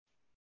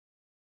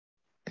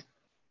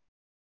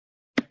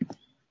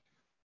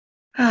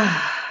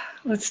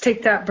Let's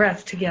take that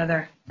breath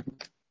together.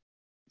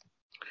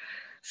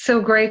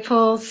 So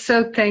grateful,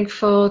 so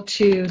thankful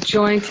to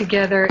join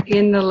together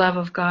in the love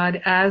of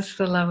God, as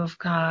the love of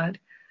God.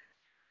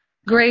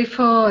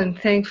 Grateful and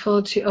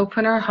thankful to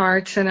open our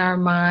hearts and our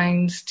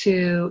minds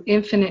to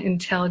infinite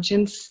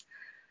intelligence,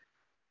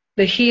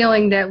 the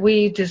healing that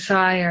we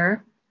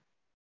desire.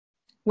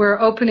 We're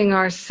opening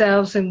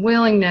ourselves in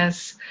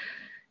willingness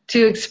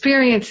to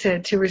experience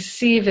it, to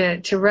receive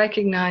it, to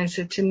recognize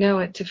it, to know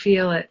it, to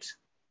feel it.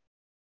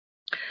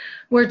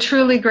 We're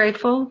truly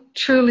grateful,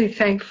 truly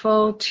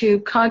thankful to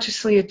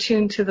consciously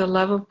attune to the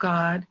love of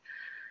God.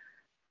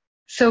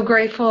 So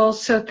grateful,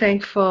 so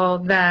thankful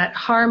that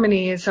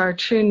harmony is our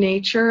true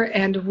nature,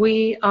 and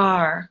we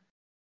are,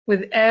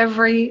 with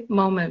every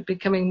moment,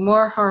 becoming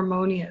more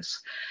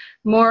harmonious,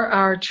 more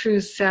our true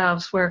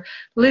selves. We're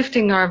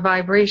lifting our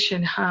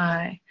vibration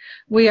high.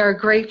 We are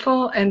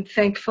grateful and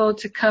thankful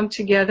to come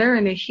together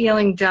in a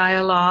healing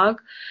dialogue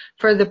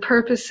for the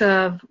purpose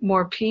of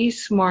more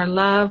peace, more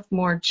love,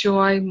 more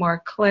joy,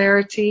 more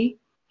clarity.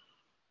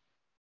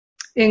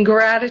 In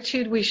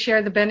gratitude, we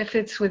share the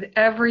benefits with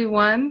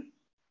everyone,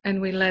 and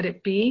we let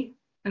it be,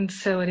 and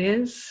so it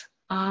is.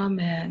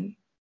 Amen.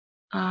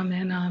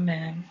 Amen,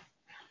 amen.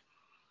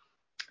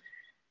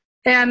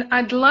 And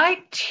I'd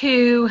like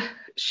to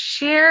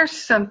share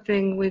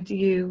something with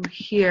you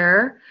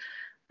here.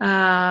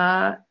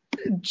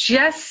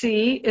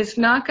 Jesse is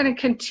not going to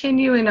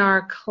continue in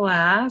our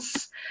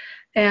class,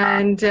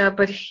 and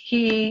but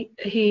I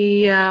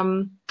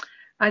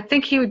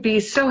think he would be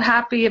so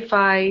happy if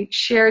I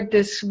shared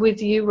this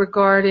with you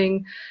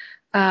regarding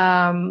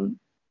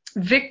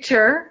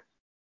Victor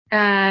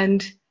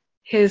and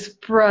his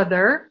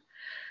brother.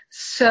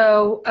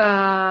 So,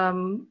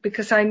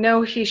 because I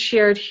know he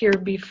shared here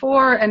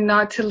before, and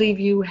not to leave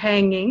you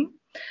hanging.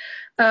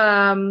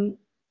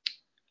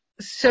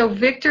 So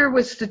Victor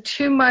was the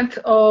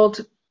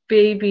 2-month-old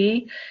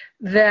baby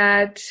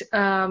that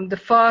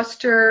the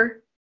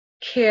foster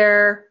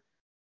care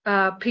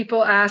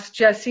people asked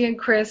Jesse and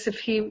Chris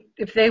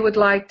if they would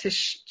like to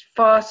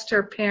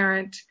foster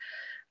parent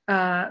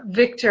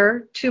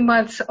Victor, 2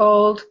 months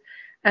old,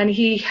 and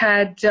he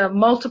had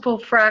multiple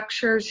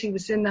fractures. He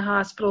was in the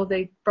hospital.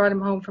 They brought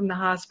him home from the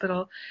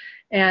hospital,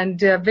 and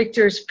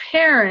Victor's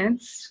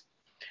parents,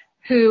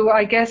 who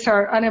I guess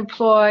are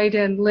unemployed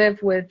and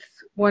live with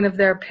one of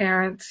their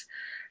parents,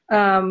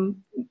 the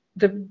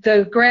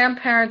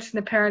grandparents and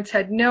the parents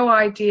had no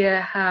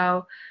idea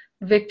how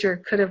Victor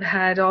could have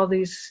had all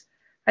these,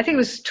 I think it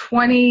was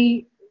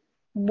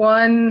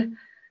 21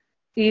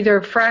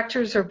 either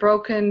fractures or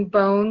broken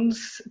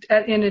bones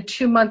in a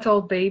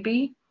 2-month-old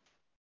baby,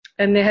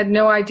 and they had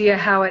no idea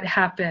how it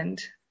happened,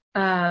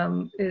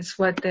 is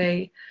what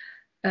they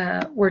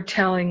were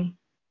telling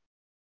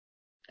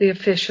the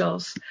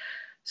officials.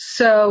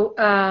 So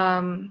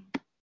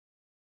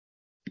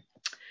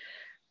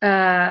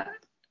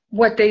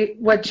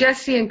what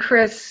Jesse and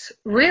Chris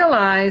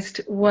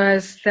realized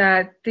was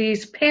that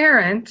these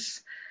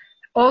parents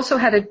also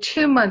had a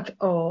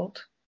 2-month-old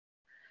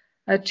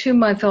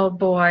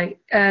boy,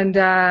 and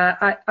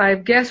I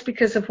guess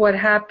because of what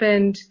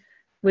happened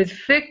with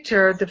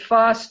Victor, the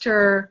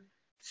foster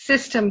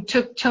system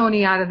took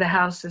Tony out of the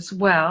house as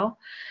well,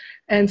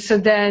 and so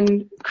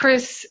then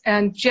Chris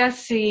and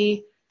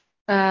Jesse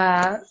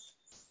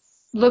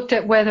looked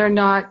at whether or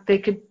not they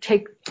could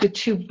take the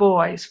 2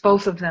 boys,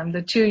 both of them,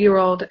 the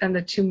 2-year-old and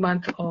the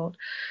 2-month-old.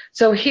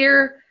 So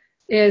here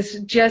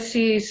is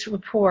Jesse's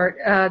report.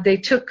 They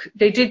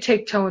did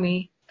take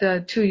Tony,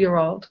 the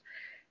 2-year-old.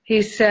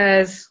 He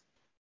says,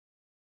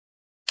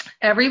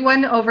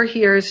 everyone over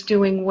here is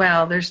doing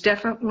well. There's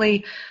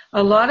definitely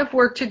a lot of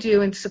work to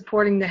do in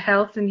supporting the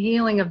health and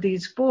healing of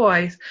these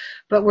boys,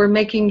 but we're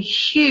making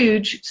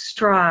huge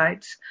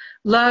strides.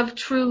 Love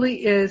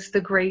truly is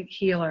the great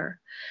healer.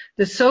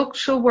 The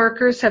social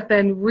workers have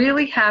been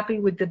really happy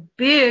with the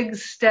big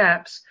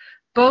steps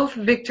both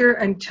Victor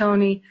and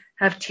Tony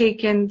have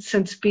taken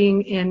since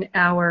being in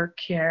our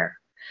care.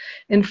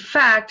 In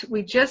fact,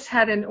 we just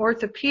had an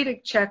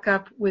orthopedic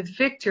checkup with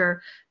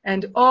Victor,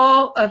 and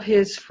all of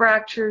his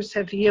fractures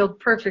have healed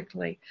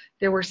perfectly.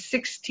 There were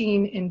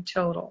 16 in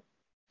total.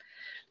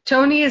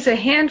 Tony is a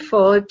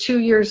handful at 2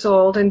 years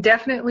old and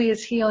definitely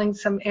is healing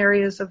some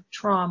areas of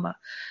trauma,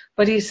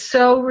 but he's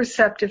so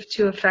receptive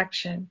to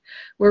affection.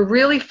 We're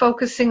really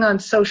focusing on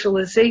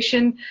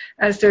socialization,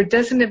 as there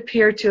doesn't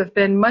appear to have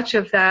been much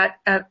of that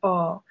at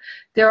all.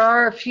 There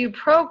are a few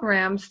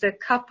programs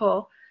that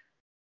couple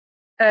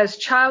as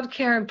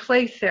childcare and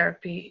play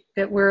therapy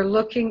that we're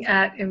looking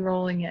at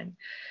enrolling in.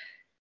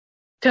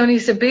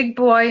 Tony's a big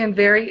boy and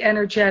very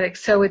energetic,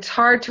 so it's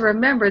hard to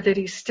remember that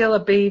he's still a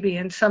baby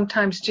and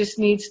sometimes just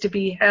needs to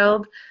be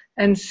held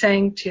and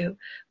sang to.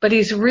 But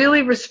he's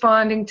really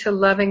responding to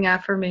loving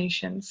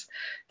affirmations.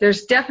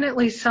 There's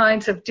definitely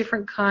signs of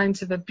different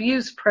kinds of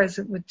abuse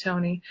present with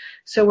Tony,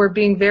 so we're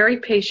being very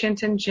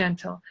patient and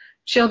gentle.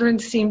 Children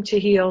seem to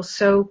heal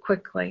so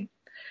quickly.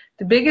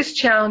 The biggest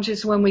challenge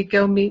is when we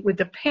go meet with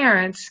the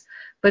parents,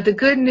 but the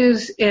good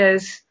news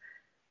is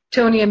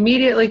Tony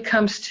immediately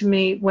comes to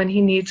me when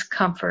he needs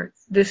comfort.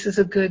 This is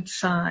a good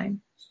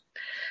sign.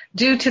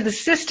 Due to the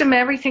system,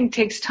 everything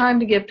takes time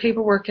to get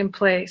paperwork in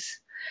place.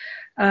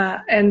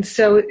 And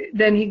so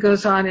then he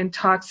goes on and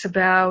talks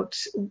about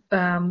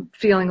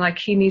feeling like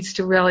he needs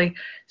to really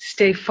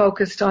stay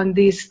focused on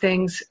these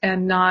things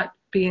and not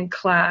be in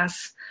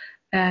class.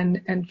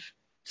 And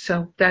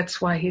so that's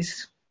why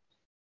he's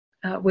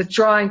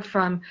withdrawing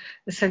from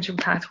Ascension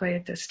Pathway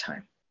at this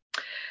time.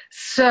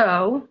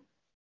 So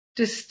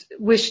just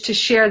wish to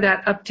share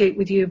that update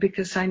with you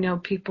because I know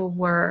people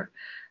were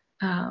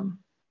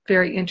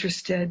very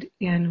interested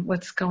in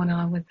what's going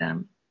on with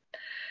them.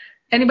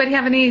 Anybody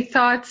have any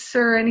thoughts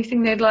or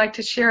anything they'd like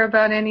to share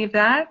about any of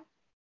that?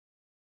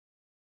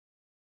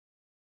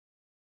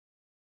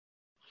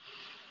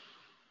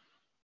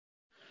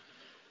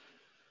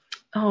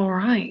 All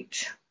right.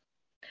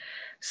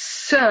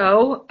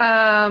 So,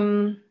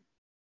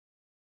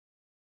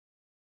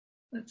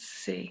 let's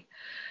see.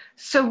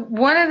 So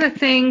one of the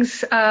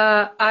things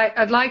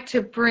I'd like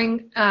to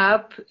bring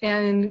up,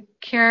 and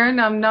Karen,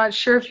 I'm not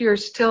sure if you're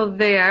still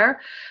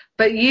there,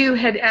 but you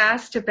had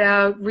asked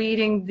about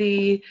reading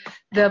the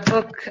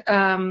book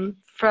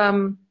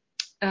from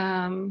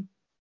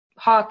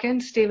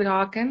Hawkins, David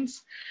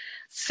Hawkins.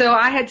 So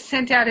I had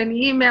sent out an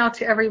email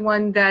to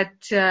everyone that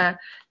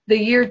the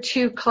year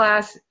 2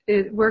 class,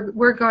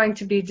 we're going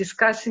to be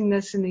discussing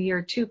this in the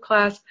year 2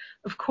 class.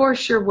 Of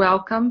course, you're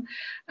welcome.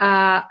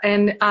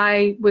 And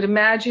I would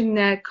imagine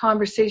that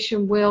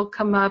conversation will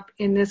come up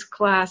in this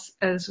class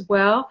as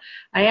well.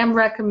 I am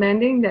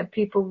recommending that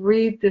people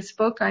read this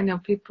book. I know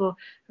people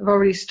have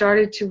already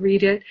started to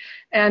read it.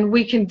 And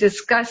we can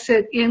discuss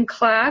it in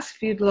class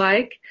if you'd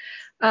like.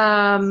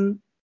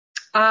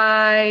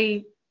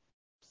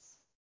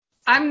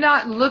 I'm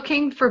not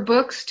looking for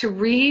books to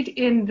read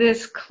in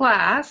this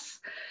class,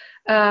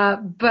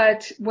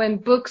 but when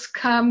books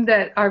come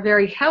that are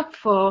very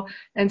helpful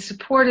and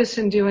support us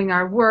in doing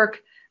our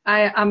work,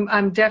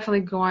 I'm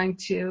definitely going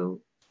to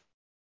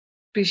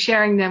be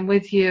sharing them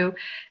with you.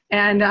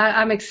 And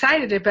I'm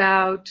excited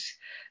about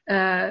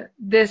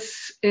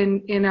this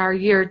in our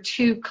year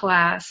 2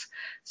 class.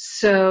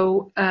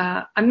 So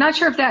I'm not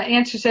sure if that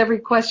answers every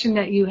question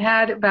that you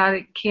had about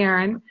it,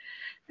 Karen.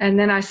 And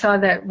then I saw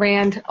that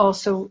Rand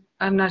also,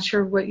 I'm not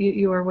sure what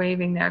you were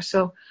waving there.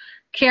 So,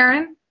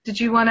 Karen, did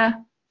you want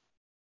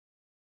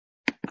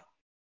to?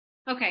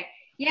 Okay.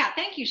 Yeah,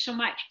 thank you so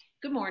much.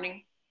 Good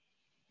morning.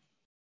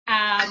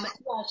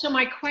 So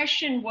my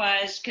question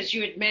was, because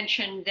you had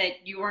mentioned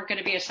that you weren't going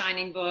to be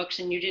assigning books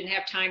and you didn't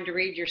have time to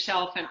read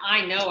yourself, and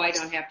I know I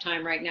don't have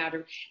time right now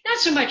not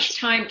so much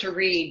time to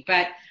read,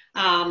 but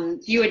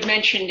you had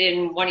mentioned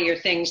in one of your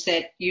things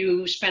that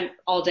you spent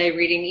all day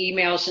reading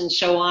emails and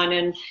so on,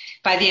 and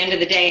by the end of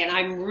the day, and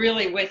I'm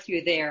really with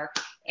you there.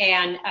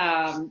 And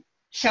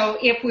so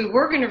if we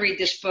were going to read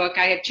this book,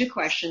 I have 2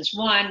 questions.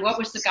 One, what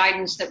was the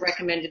guidance that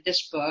recommended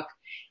this book?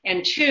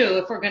 And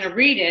 2, if we're going to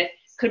read it,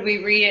 could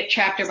we read it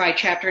chapter by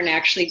chapter and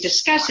actually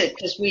discuss it?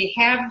 Because we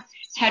have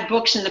had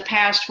books in the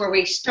past where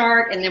we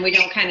start and then we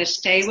don't kind of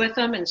stay with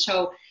them. And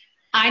so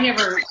I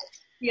never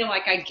feel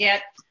like I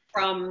get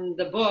from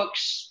the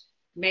books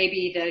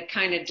maybe the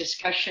kind of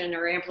discussion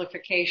or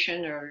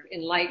amplification or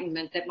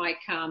enlightenment that might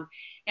come.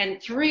 And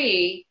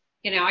 3,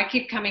 I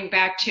keep coming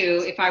back to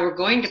if I were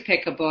going to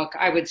pick a book,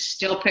 I would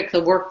still pick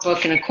the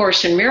workbook and A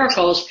Course in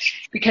Miracles,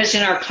 because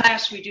in our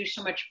class we do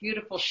so much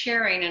beautiful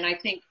sharing, and I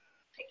think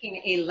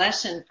taking a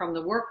lesson from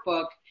the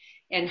workbook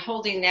and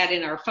holding that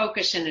in our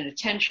focus and in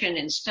attention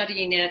and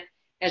studying it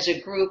as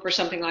a group or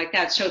something like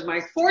that. So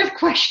my 4th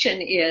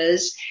question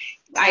is,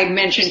 I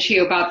mentioned to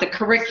you about the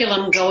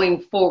curriculum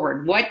going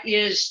forward. What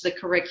is the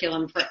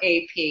curriculum for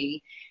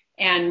AP?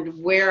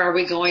 And where are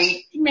we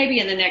going maybe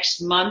in the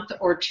next month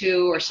or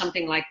 2 or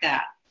something like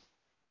that?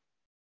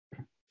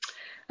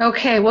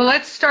 Okay, well,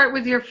 let's start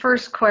with your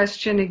first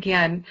question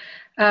again.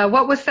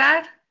 What was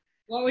that?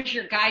 What was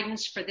your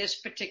guidance for this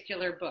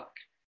particular book?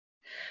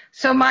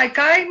 So my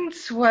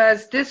guidance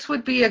was this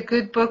would be a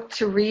good book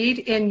to read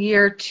in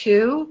year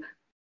 2.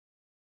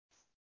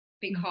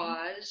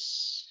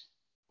 Because?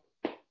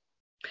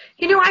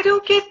 I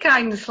don't get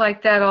guidance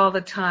like that all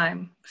the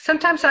time.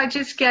 Sometimes I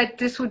just get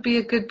this would be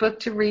a good book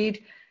to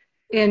read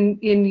in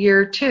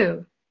year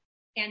 2.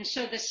 And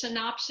so the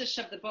synopsis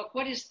of the book,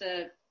 what is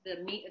the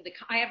meat of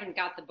I haven't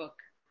got the book,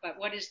 but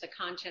what is the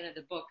content of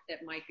the book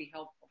that might be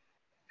helpful?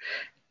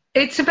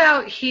 It's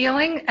about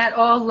healing at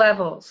all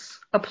levels,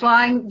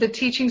 applying the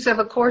teachings of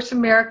A Course in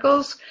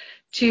Miracles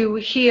to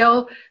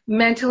heal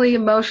mentally,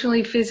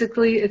 emotionally,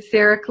 physically,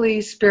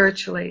 etherically,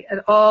 spiritually,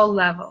 at all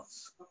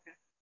levels. Okay.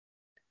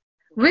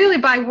 Really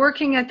by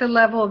working at the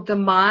level of the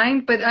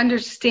mind, but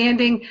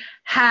understanding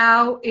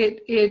how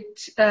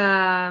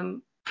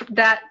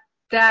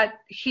that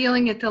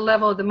healing at the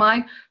level of the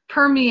mind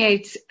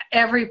permeates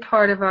every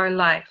part of our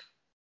life.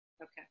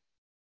 Okay.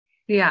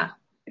 Yeah.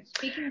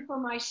 Speaking for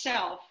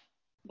myself,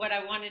 what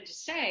I wanted to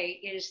say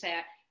is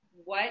that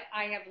what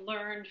I have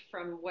learned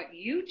from what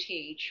you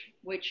teach,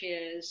 which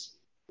is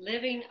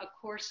living A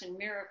Course in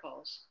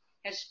Miracles,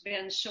 has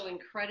been so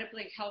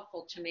incredibly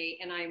helpful to me.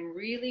 And I'm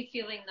really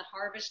feeling the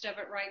harvest of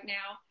it right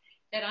now,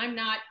 that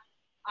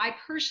I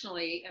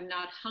personally am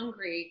not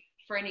hungry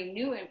for any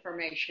new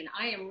information.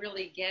 I am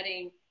really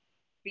getting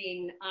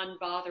being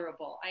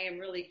unbotherable. I am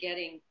really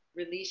getting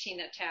releasing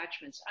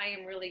attachments. I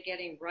am really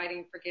getting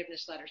writing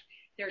forgiveness letters.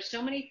 There are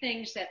so many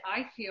things that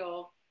I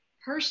feel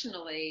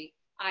personally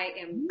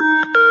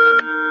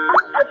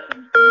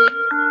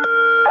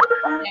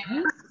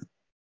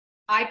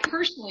I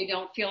personally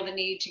don't feel the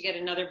need to get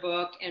another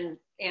book and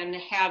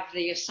have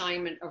the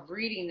assignment of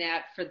reading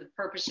that for the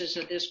purposes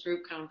of this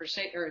group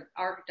conversation or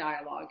our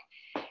dialogue.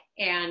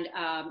 And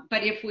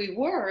but if we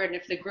were, and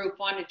if the group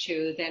wanted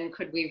to, then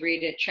could we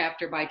read it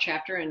chapter by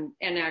chapter and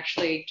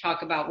actually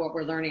talk about what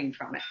we're learning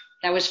from it?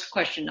 That was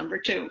question number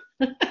 2.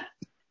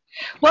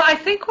 Well, I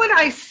think what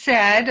I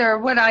said, or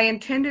what I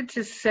intended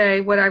to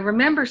say, what I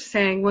remember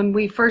saying when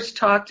we first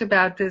talked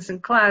about this in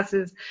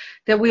classes,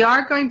 that we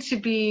are going to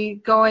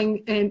be going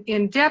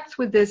in depth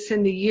with this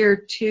in the year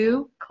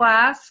 2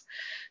 class.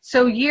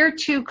 So year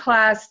 2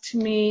 class to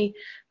me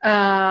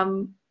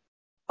often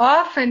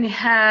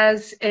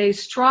has a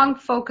strong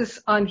focus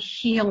on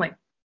healing.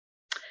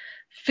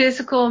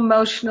 Physical,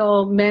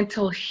 emotional,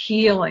 mental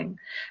healing.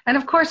 And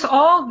of course,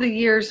 all the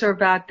years are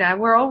about that.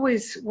 We're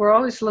always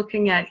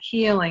looking at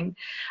healing.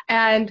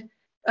 And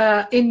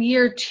in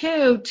year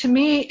 2, to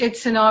me,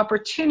 it's an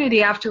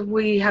opportunity after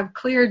we have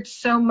cleared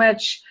so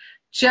much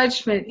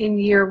judgment in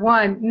year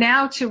 1,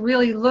 now to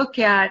really look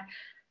at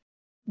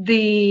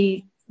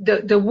the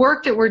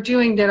work that we're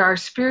doing, that our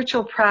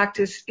spiritual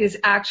practice is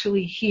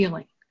actually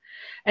healing.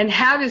 And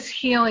how does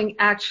healing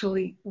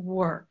actually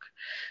work?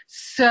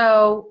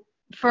 So,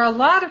 for a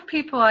lot of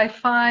people, I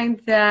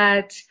find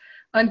that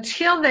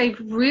until they've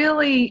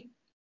really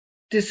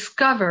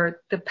discovered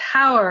the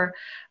power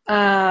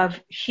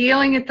of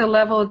healing at the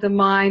level of the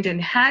mind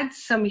and had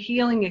some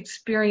healing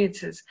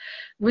experiences,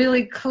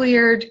 really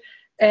cleared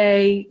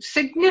a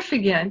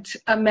significant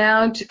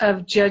amount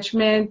of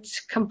judgment,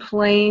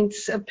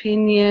 complaints,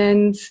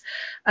 opinions,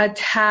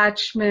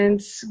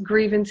 attachments,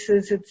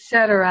 grievances,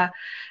 etc.,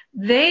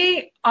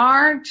 they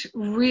aren't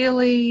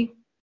really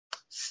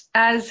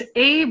as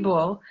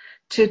able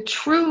to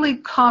truly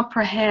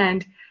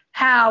comprehend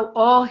how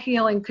all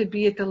healing could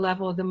be at the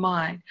level of the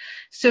mind.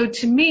 So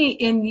to me,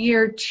 in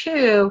year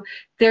 2,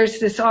 there's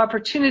this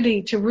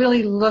opportunity to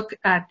really look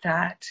at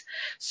that.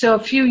 So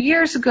a few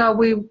years ago,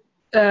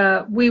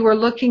 we were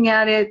looking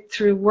at it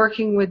through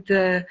working with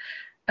the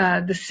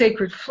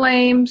sacred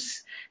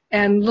flames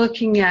and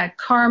looking at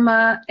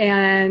karma.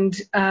 And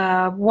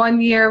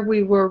 1 year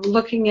we were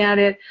looking at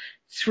it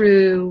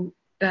through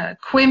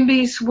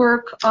Quimby's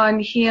work on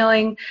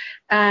healing,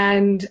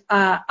 and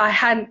I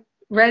hadn't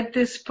read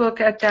this book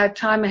at that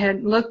time. I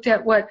hadn't looked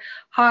at what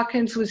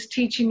Hawkins was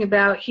teaching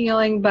about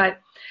healing,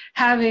 but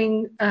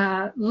having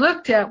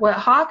looked at what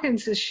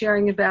Hawkins is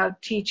sharing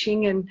about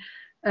teaching and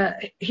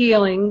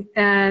healing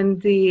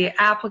and the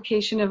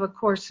application of A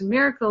Course in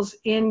Miracles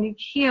in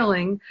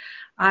healing,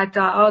 I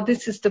thought, oh,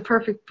 this is the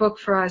perfect book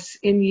for us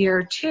in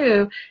year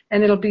 2,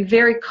 and it'll be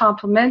very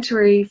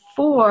complementary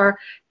for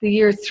the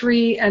year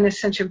 3 and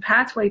Ascension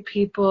Pathway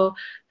people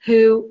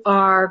who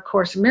are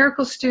Course in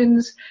Miracles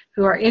students,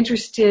 who are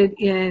interested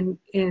in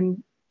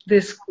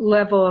this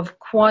level of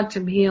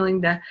quantum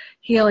healing, the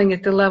healing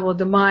at the level of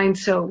the mind.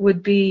 So it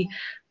would be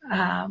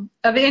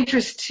of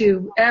interest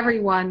to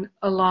everyone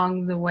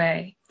along the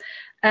way.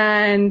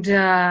 And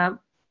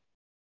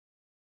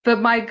but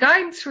my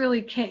guidance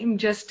really came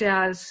just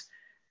as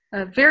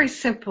very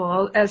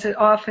simple, as it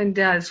often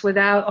does,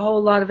 without a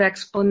whole lot of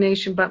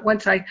explanation. But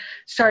once I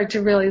started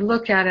to really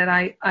look at it,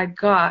 I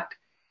got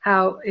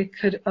how it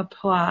could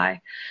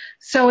apply.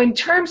 So in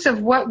terms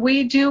of what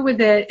we do with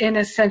it in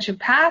Ascension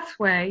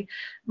Pathway,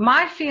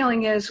 my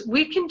feeling is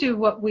we can do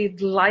what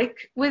we'd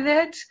like with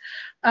it.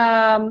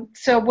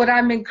 So what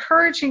I'm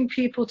encouraging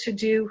people to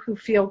do who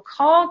feel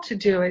called to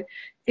do it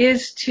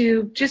is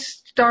to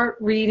just start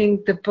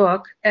reading the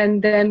book,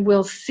 and then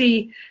we'll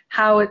see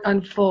how it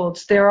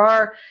unfolds. There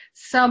are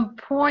some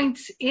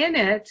points in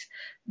it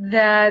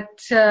that,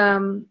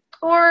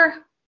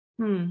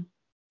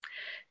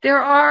 there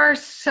are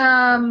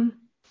some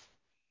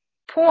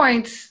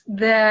points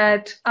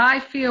that I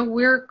feel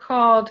we're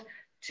called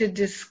to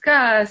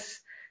discuss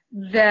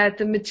that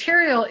the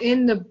material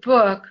in the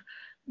book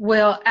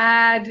will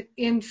add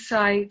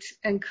insight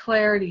and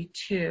clarity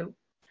to.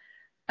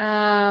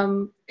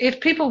 If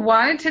people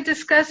wanted to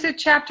discuss it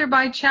chapter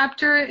by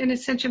chapter in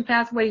Ascension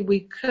Pathway,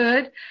 we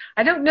could.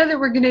 I don't know that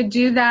we're going to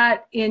do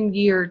that in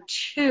year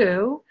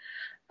 2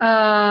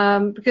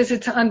 because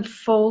it's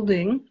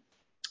unfolding.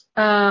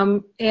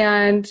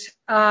 And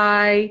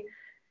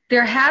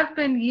there have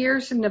been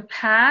years in the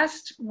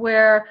past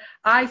where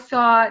I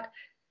thought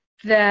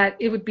that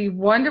it would be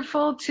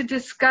wonderful to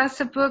discuss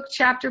a book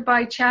chapter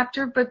by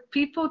chapter, but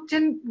people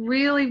didn't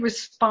really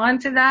respond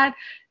to that,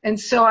 and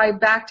so I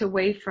backed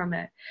away from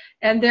it.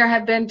 And there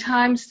have been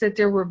times that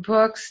there were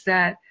books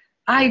that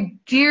I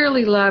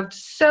dearly loved,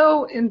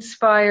 so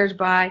inspired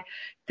by,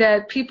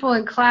 that people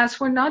in class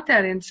were not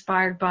that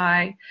inspired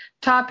by.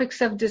 Topics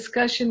of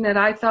discussion that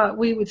I thought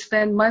we would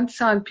spend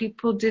months on,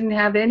 people didn't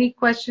have any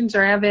questions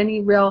or have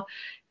any real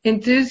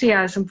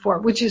enthusiasm for,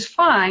 which is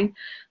fine.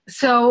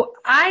 So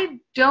I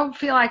don't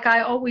feel like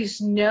I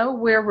always know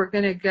where we're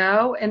going to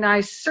go, and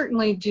I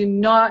certainly do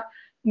not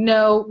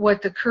know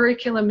what the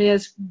curriculum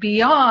is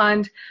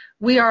beyond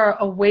we are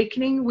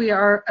awakening, we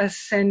are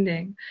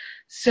ascending.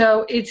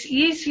 So it's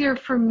easier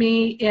for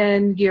me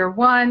in year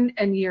 1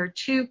 and year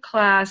 2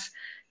 class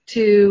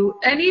to,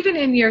 and even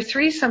in year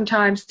 3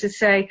 sometimes, to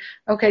say,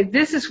 okay,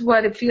 this is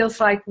what it feels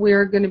like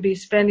we're going to be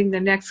spending the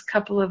next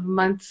couple of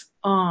months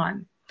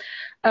on.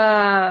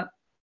 But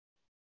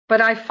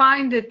I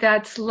find that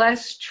that's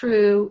less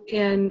true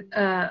in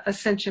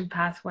Ascension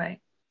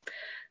Pathway.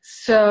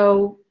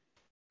 So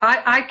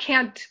I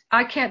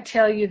can't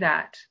tell you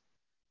that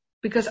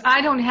because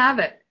I don't have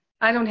it.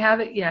 I don't have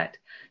it yet.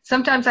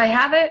 Sometimes I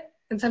have it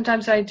and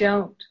sometimes I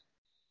don't.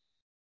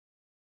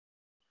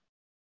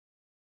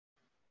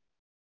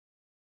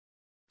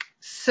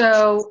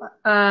 So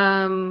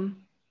I'm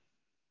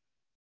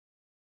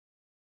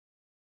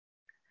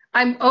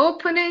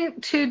open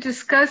to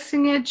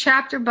discussing it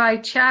chapter by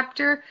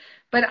chapter,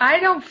 but I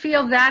don't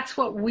feel that's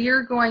what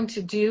we're going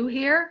to do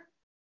here.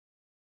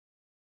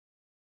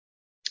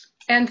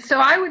 And so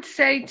I would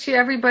say to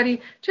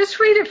everybody, just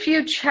read a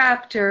few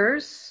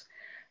chapters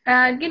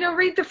and,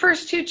 read the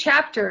first 2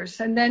 chapters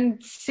and then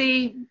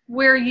see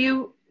where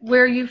you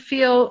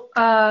feel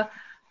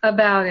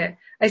about it.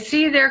 I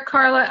see you there,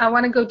 Carla. I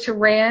want to go to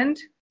Rand,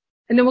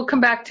 and then we'll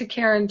come back to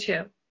Karen,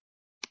 too.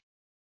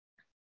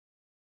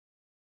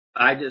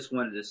 I just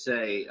wanted to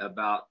say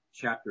about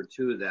chapter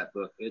 2 of that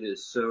book, it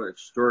is so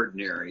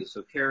extraordinary.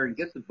 So, Karen,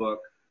 get the book,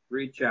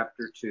 read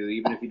chapter 2,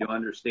 even if you don't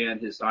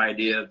understand his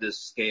idea of this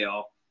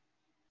scale,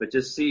 but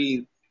just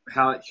see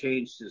how it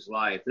changed his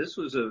life. This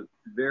was a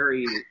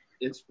very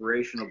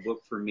inspirational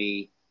book for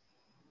me,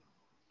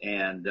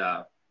 and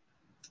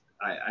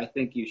I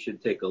think you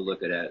should take a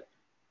look at it.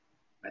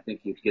 I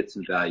think you'd get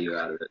some value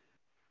out of it.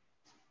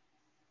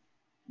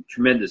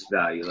 Tremendous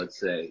value, let's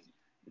say.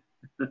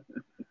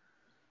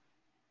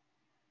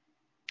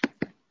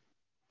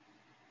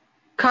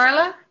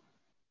 Carla?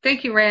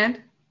 Thank you,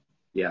 Rand.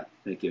 Yeah,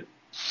 thank you.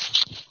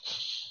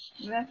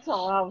 That's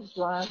all I was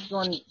going. I was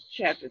going to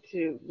chapter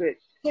 2, but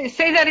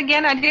Say that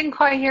again. I didn't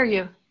quite hear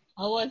you.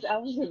 I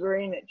was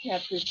agreeing that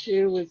chapter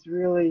 2 was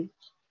really.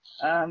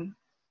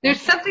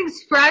 There's something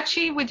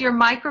scratchy with your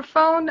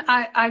microphone.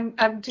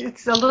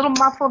 It's a little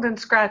muffled and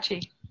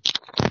scratchy.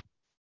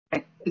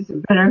 Is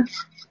it better?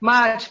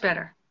 Much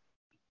better.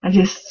 I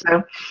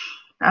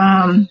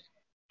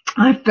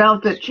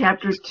felt that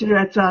chapter 2.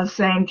 That's what I was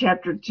saying.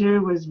 Chapter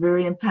 2 was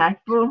very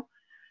impactful.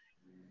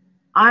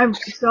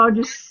 So I'll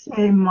just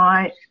say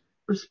my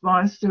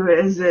response to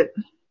it is that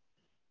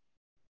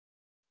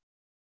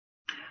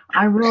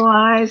I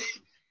realized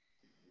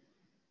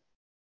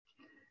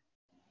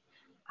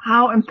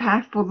how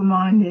impactful the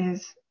mind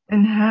is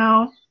and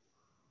how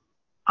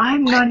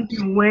I'm not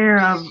even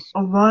aware of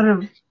a lot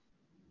of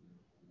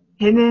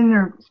hidden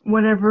or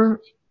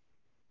whatever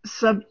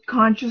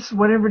subconscious,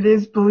 whatever it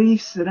is,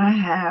 beliefs that I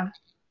have.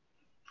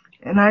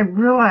 And I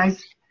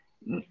realize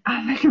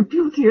I can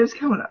feel tears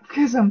coming up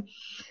because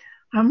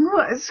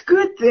it's a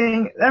good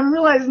thing. I'm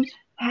realizing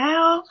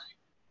how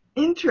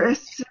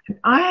interested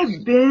I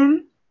have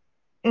been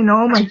in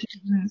all my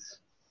judgments.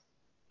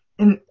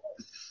 And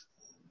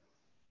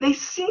they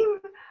seem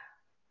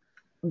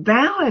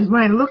valid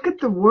when I look at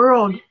the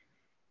world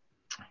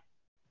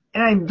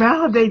and I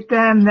validate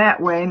them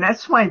that way. And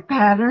that's my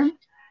pattern,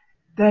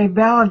 that I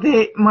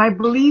validate my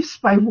beliefs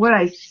by what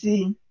I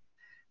see.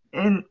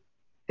 And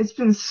it's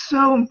been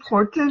so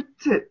important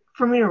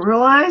for me to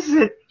realize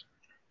that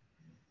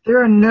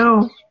there are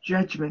no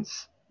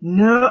judgments.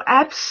 No,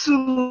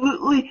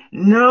 absolutely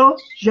no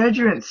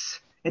judgments.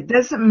 It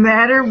doesn't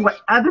matter what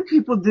other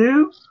people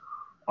do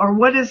or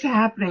what is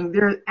happening.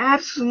 There are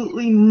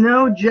absolutely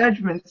no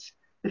judgments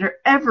that are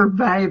ever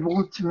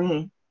valuable to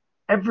me.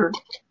 Ever.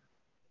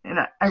 And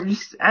I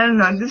don't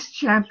know, this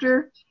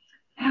chapter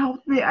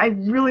helped me. I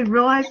really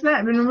realized that.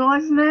 I've been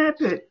realizing that,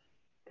 but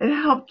it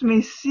helped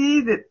me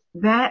see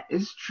that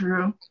is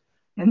true.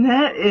 And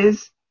that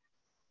is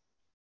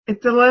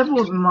at the level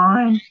of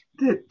mind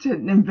to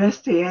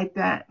investigate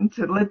that and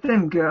to let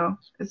them go.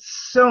 It's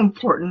so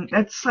important.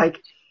 That's like,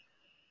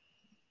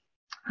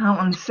 I don't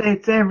want to say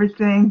it's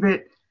everything,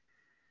 but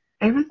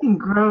everything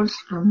grows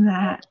from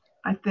that,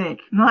 I think.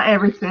 Not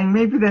everything.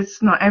 Maybe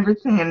that's not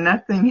everything and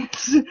nothing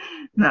is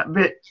not,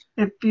 but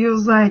it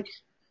feels like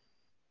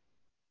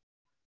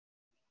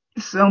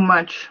so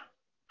much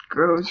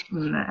grows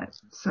from that.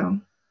 So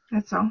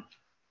that's all.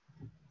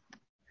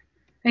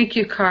 Thank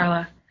you,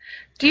 Carla.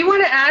 Do you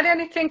want to add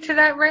anything to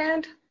that,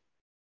 Rand?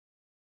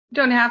 You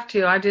don't have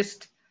to. I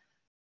just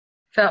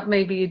felt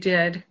maybe you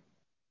did.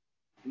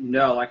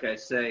 No, like I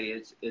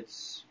say,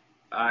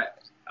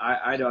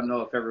 I don't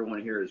know if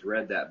everyone here has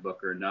read that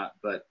book or not,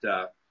 but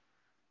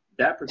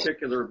that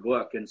particular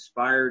book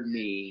inspired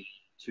me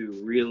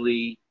to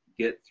really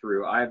get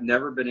through. I've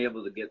never been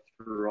able to get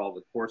through all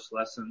the course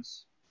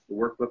lessons, the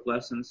workbook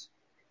lessons.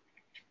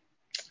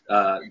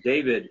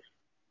 David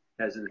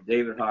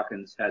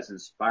Hawkins has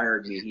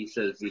inspired me. He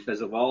says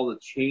because of all the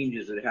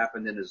changes that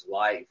happened in his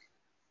life,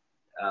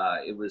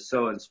 it was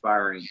so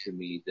inspiring to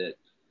me that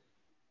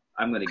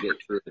I'm going to get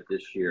through it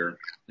this year.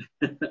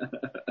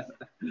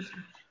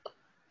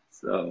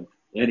 So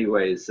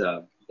anyways,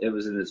 it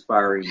was an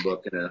inspiring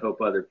book, and I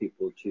hope other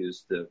people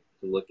choose to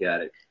look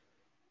at it.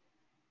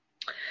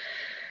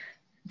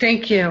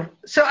 Thank you.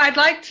 So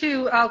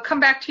I'll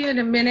come back to you in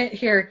a minute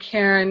here,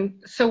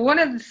 Karen. So one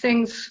of the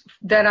things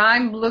that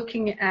I'm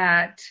looking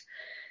at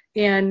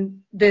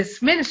in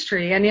this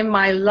ministry and in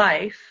my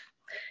life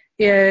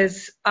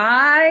is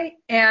I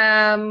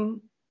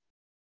am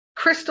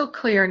crystal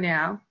clear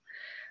now,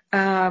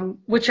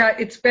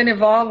 it's been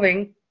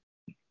evolving,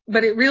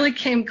 but it really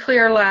came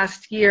clear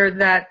last year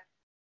that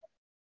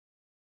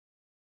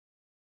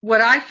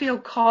what I feel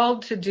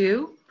called to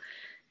do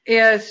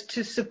is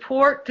to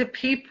support the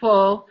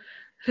people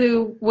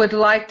who would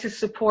like to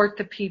support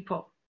the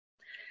people.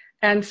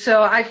 And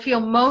so I feel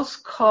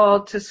most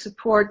called to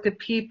support the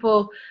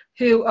people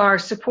who are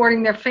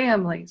supporting their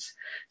families,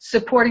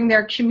 supporting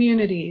their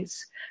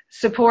communities,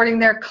 supporting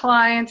their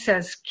clients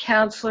as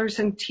counselors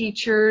and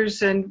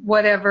teachers and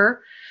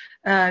whatever,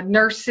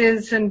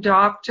 nurses and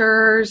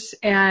doctors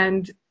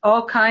and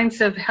all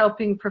kinds of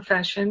helping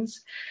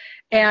professions,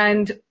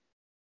 and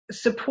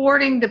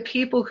supporting the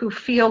people who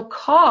feel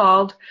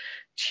called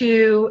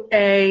to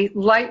a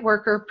light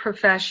worker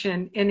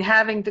profession in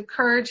having the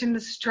courage and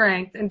the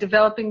strength and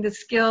developing the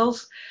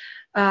skills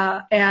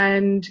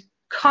and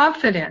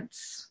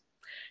confidence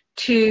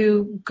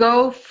to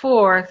go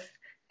forth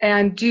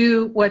and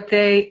do what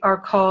they are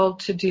called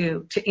to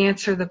do, to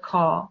answer the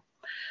call.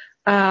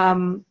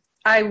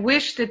 I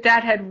wish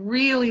that had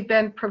really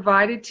been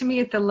provided to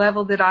me at the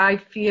level that I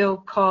feel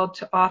called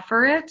to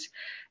offer it,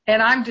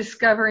 and I'm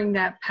discovering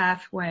that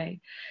pathway.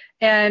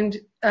 And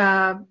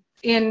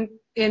in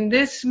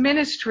this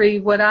ministry,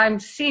 what I'm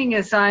seeing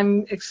is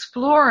I'm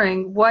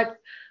exploring what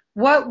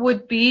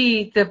would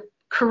be the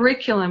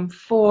curriculum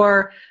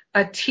for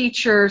a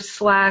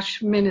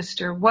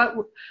teacher/minister.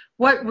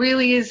 What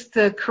really is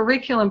the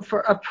curriculum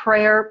for a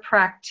prayer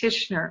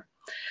practitioner?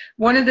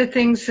 One of the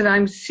things that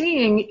I'm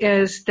seeing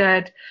is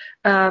that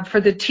for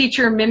the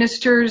teacher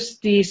ministers,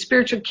 the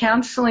spiritual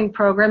counseling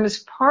program is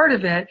part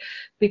of it,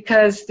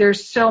 because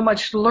there's so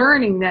much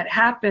learning that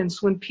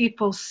happens when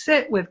people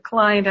sit with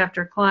client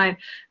after client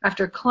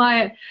after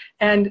client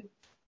and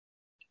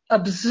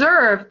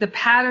observe the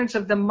patterns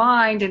of the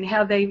mind and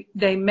how they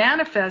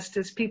manifest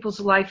as people's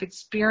life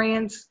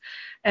experience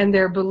and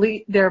their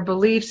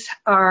beliefs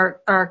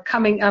are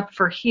coming up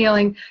for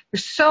healing.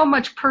 There's so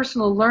much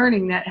personal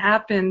learning that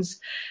happens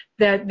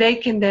that they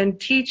can then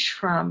teach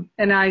from.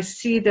 And I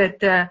see that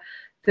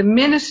the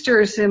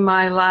ministers in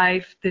my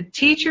life, the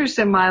teachers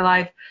in my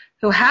life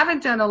who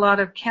haven't done a lot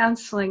of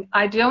counseling,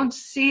 I don't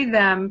see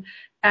them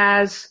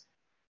as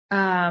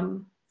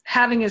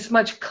having as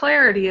much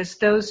clarity as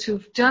those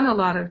who've done a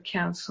lot of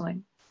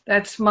counseling.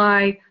 That's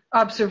my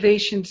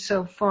observation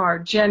so far,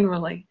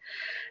 generally.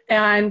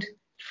 And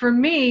for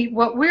me,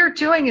 what we're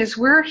doing is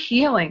we're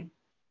healing.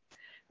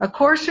 A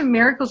Course in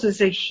Miracles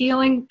is a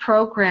healing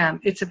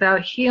program. It's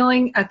about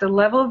healing at the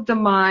level of the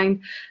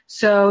mind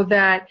so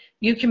that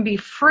you can be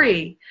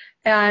free.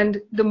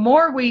 And the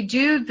more we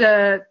do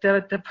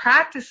the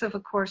practice of A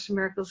Course in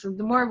Miracles, and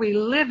the more we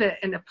live it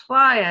and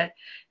apply it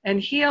and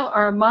heal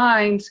our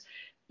minds,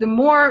 the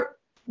more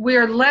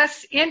we're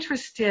less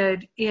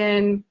interested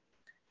in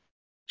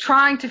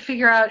trying to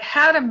figure out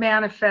how to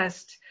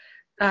manifest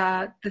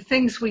the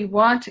things we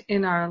want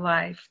in our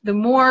life. The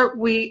more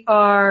we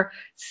are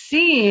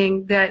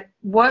seeing that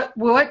what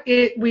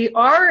we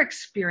are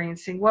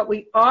experiencing, what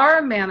we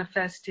are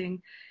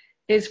manifesting,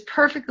 is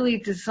perfectly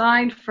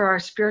designed for our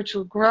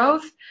spiritual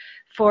growth,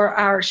 for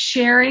our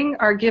sharing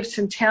our gifts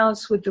and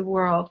talents with the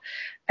world.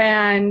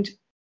 And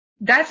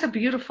that's a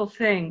beautiful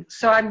thing.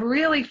 So I'm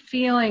really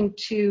feeling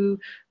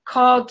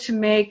called to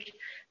make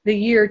the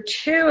year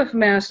 2 of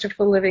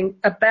Masterful Living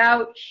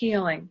about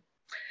healing.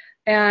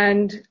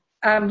 And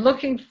I'm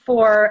looking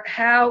for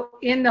how,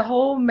 in the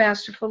whole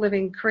Masterful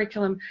Living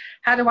curriculum,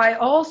 how do I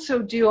also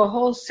do a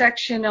whole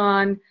section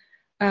on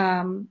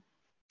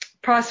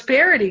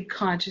prosperity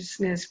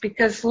consciousness,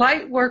 because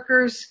light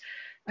workers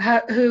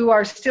who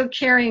are still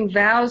carrying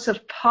vows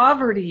of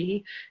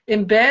poverty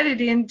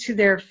embedded into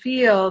their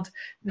field,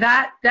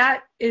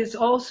 that is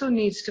also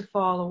needs to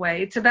fall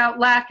away. It's about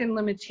lack and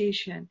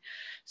limitation.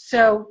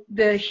 So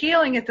the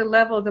healing at the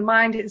level of the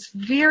mind is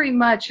very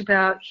much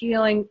about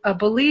healing a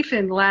belief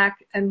in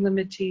lack and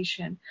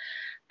limitation.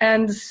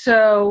 And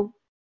so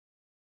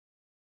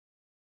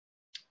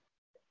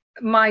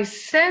my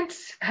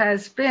sense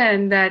has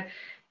been that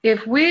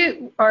if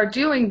we are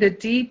doing the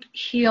deep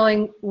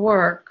healing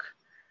work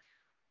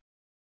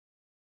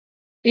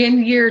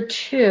in year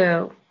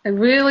 2 and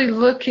really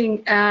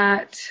looking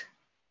at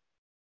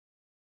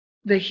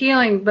the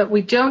healing, but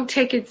we don't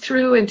take it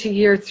through into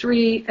year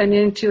 3 and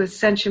into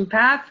Ascension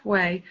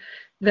Pathway,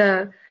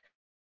 the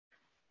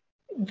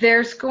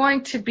it's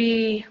going to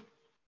be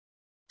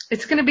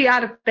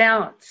out of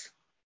balance.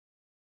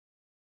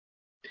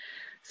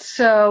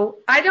 So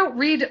I don't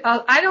read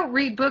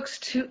books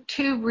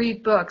to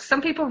read books.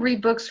 Some people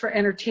read books for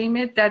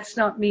entertainment. That's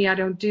not me. I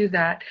don't do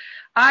that.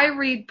 I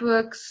read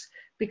books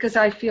because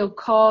I feel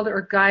called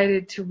or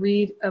guided to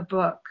read a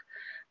book.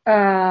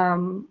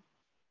 And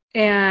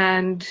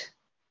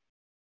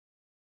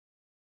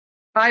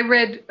I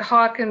read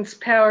Hawkins'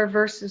 Power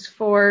versus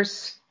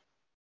Force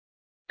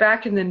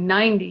back in the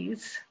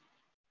 90s.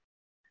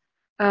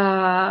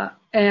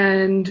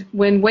 And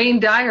when Wayne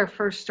Dyer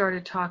first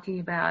started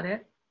talking about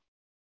it.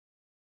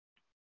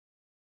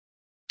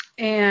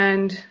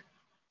 And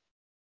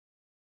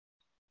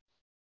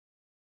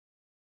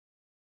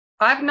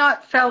I've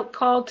not felt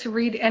called to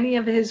read any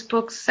of his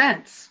books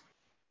since.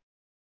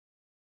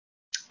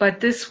 But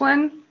this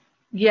one,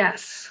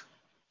 yes.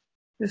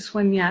 This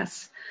one,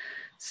 yes.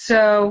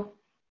 So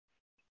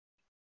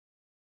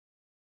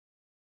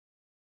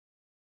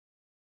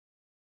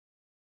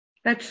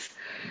that's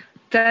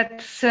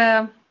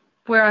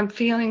where I'm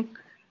feeling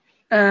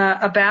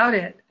about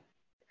it.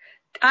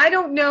 I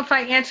don't know if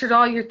I answered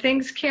all your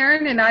things,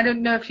 Karen, and I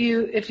don't know if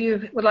you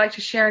would like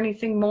to share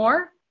anything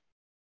more.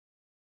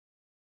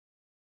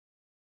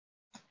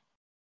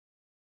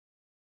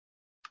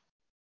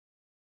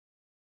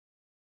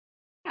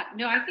 Yeah,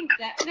 no, I think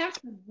that's a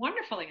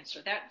wonderful answer.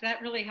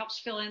 That really helps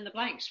fill in the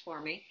blanks for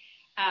me.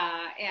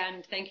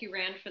 And thank you,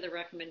 Rand, for the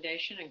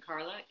recommendation, and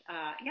Carla.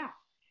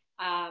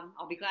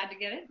 I'll be glad to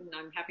get it, and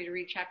I'm happy to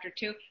read chapter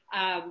 2.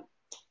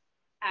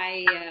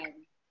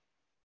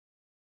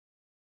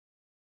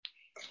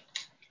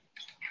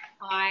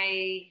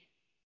 I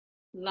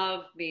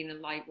love being a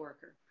light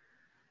worker.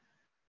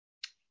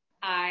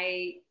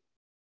 I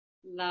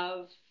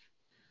love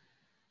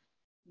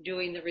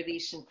doing the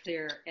release and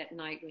clear at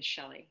night with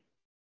Shelley.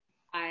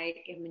 I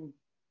am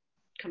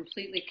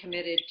completely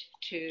committed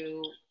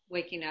to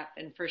waking up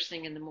and first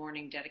thing in the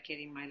morning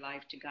dedicating my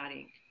life to God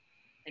Inc.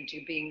 and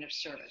to being of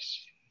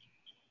service.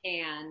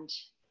 And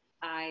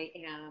I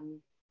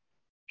am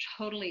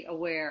totally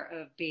aware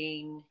of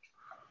being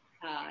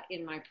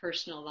in my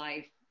personal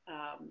life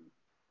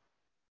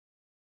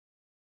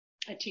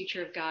a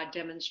teacher of God,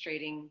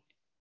 demonstrating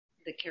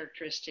the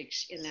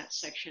characteristics in that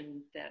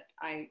section that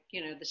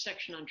the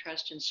section on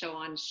trust and so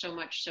on, so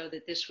much so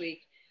that this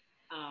week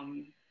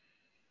I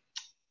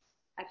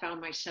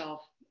found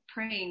myself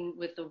praying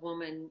with a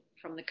woman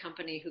from the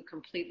company who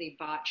completely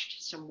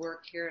botched some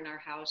work here in our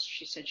house.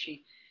 She said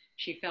she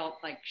felt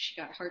like she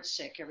got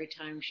heartsick every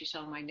time she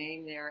saw my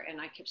name there.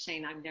 And I kept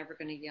saying, I'm never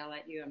going to yell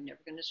at you. I'm never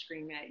going to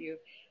scream at you.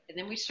 And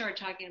then we started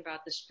talking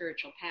about the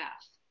spiritual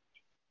path.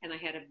 And I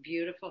had a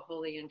beautiful,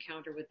 holy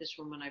encounter with this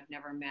woman I've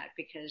never met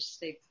because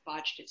they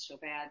botched it so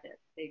bad that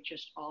they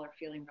just all are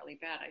feeling really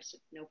bad. I said,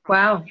 no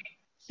problem. Wow.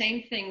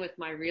 Same thing with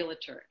my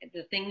realtor.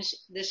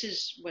 This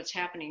is what's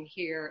happening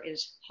here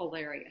is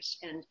hilarious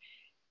and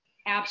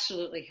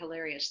absolutely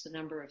hilarious. The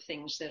number of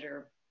things that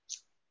are,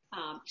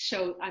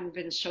 so I've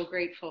been so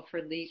grateful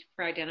for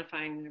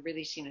identifying and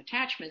releasing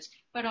attachments,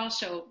 but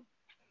also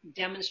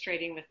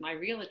demonstrating with my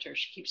realtor.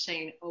 She keeps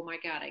saying, oh my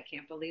God, I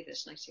can't believe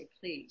this. And I say,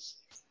 please,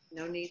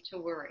 no need to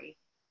worry.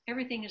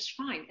 Everything is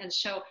fine. And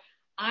so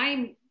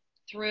I'm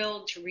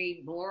thrilled to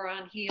read more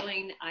on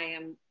healing. I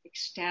am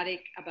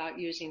ecstatic about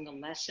using the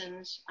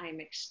lessons.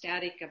 I'm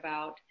ecstatic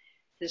about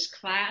this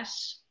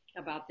class,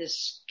 about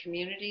this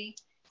community,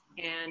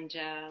 and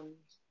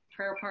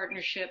prayer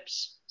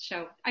partnerships.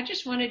 So I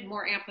just wanted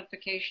more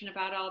amplification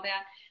about all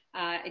that.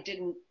 I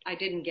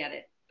didn't get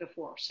it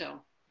before.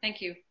 So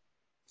thank you.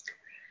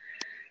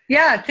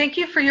 Yeah, thank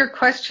you for your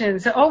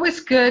questions. Always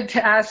good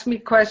to ask me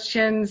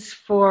questions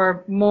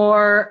for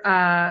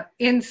more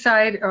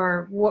insight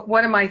or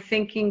what am I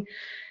thinking,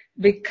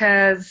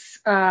 because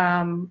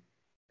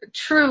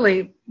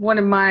truly one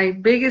of my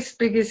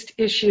biggest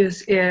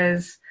issues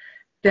is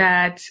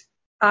that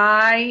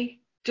I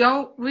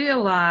don't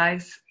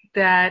realize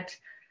that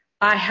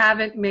I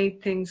haven't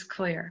made things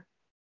clear.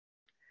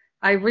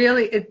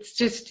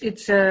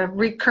 It's a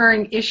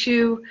recurring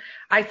issue.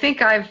 I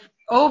think I've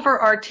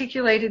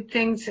over-articulated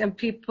things and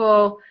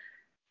people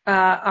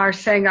are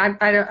saying,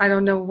 I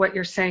don't know what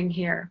you're saying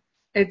here.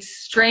 It's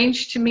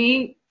strange to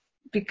me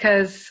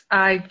because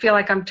I feel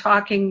like I'm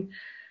talking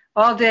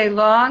all day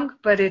long,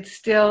 but it's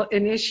still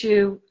an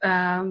issue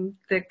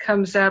that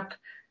comes up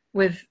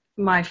with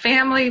my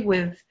family,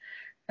 with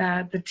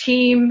the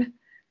team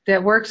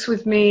that works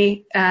with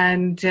me,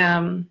 and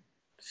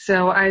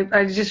so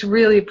I just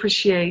really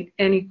appreciate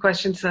any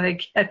questions that I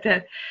get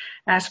that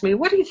ask me,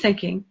 what are you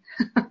thinking?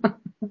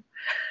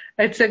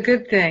 It's a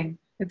good thing.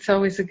 It's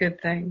always a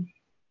good thing.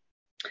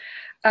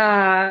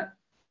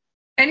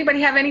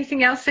 Anybody have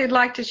anything else they'd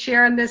like to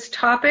share on this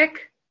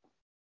topic?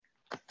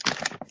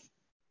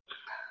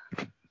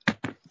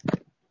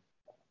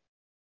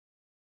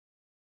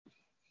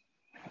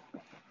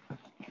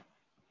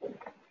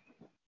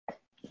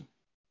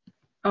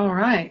 All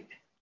right.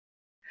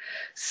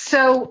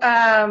 So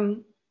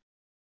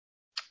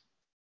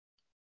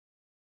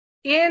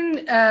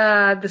in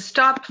the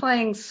Stop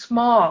Playing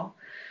Small,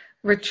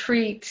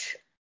 retreat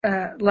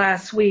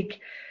last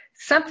week,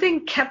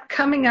 something kept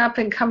coming up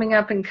and coming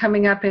up and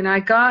coming up, and I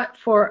got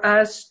for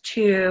us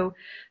to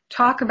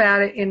talk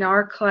about it in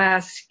our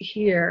class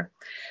here.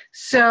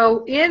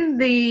 So in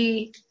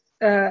the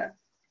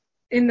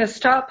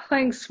Stop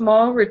Playing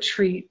Small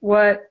retreat,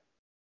 one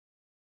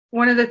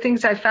of the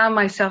things I found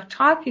myself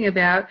talking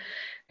about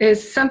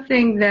is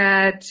something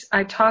that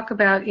I talk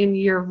about in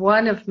year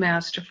 1 of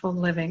Masterful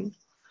Living.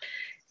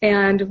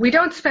 And we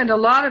don't spend a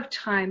lot of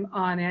time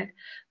on it,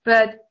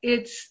 but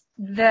it's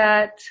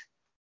that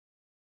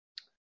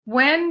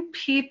when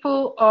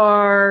people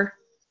are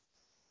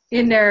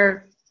in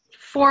their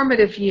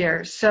formative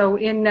years, so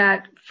in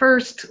that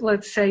first,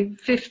 let's say,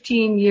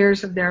 15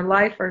 years of their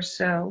life or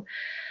so,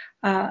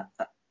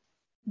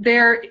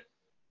 there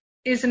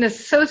is an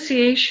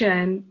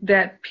association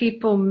that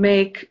people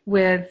make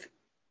with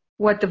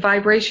what the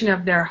vibration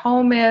of their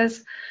home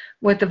is,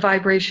 what the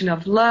vibration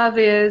of love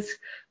is,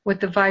 what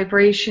the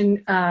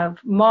vibration of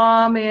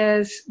mom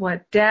is,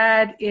 what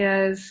dad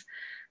is,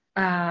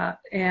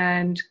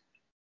 and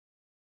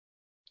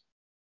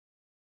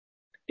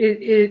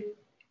it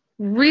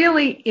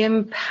really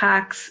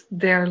impacts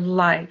their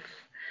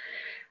life.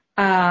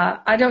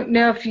 I don't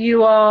know if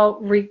you all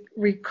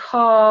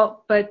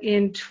recall, but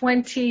in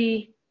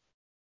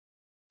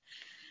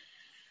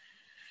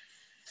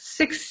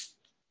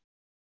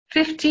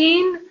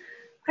 2015,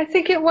 I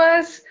think it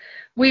was,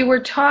 we were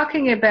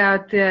talking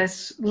about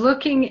this,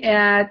 looking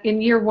at,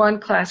 in year 1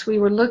 class, we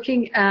were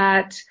looking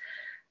at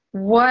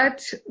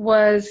what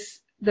was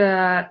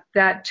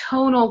that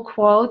tonal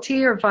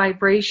quality or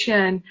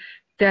vibration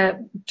that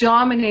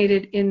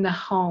dominated in the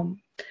home.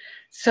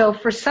 So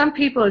for some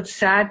people it's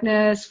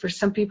sadness, for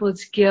some people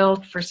it's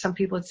guilt, for some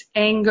people it's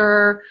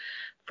anger,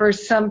 for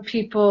some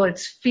people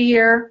it's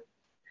fear,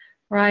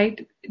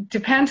 right? It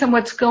depends on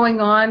what's going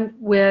on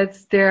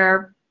with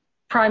their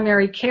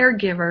primary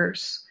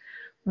caregivers,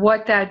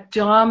 what that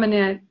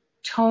dominant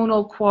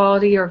tonal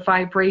quality or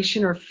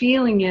vibration or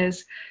feeling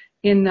is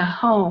in the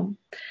home.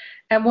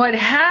 And what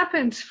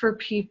happens for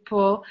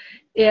people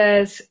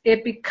is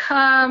it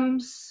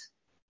becomes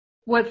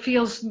what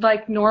feels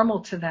like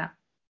normal to them.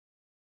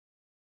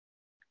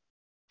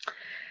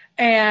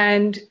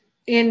 And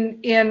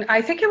in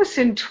I think it was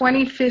in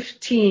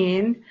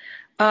 2015,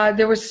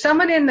 there was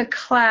someone in the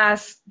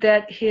class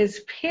that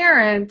his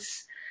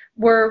parents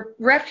were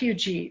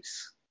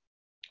refugees,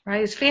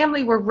 right? His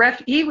family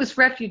he was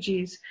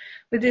refugees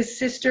with his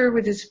sister,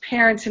 with his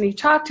parents, and he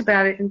talked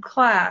about it in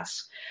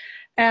class.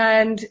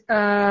 And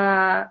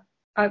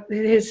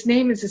his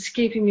name is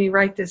escaping me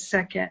right this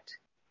second,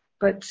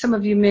 but some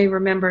of you may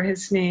remember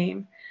his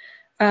name.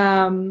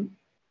 And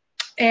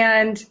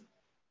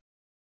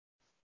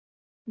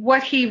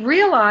what he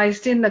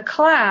realized in the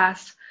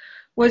class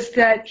was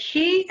that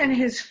he and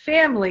his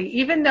family,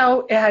 even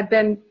though it had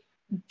been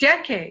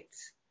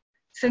decades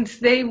since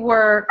they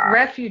were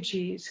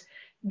refugees,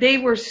 they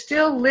were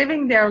still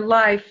living their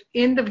life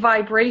in the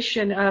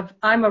vibration of,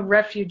 I'm a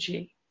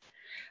refugee.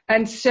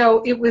 And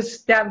so it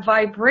was that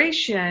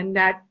vibration,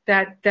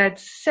 that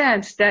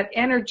sense, that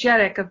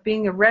energetic of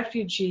being a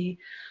refugee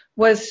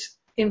was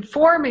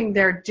informing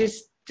their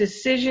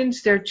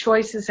decisions, their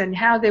choices, and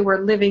how they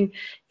were living,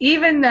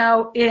 even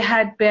though it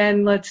had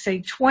been, let's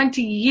say,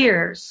 20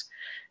 years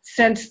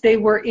since they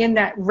were in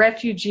that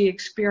refugee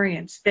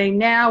experience. They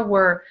now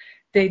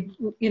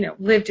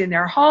lived in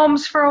their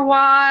homes for a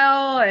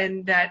while,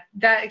 and that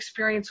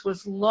experience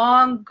was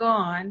long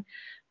gone,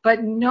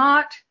 but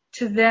not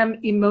to them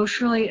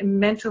emotionally and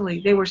mentally.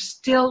 They were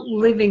still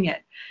living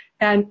it,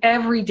 and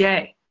every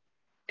day.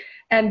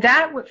 And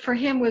that, for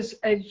him, was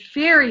a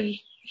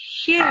very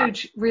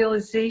huge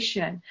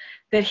realization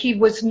that he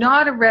was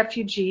not a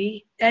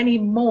refugee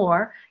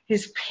anymore.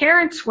 His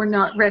parents were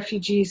not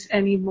refugees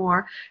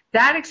anymore.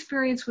 That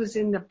experience was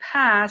in the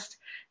past,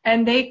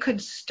 and they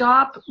could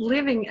stop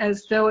living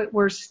as though it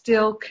were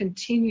still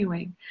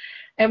continuing.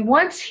 And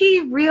once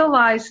he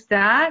realized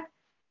that,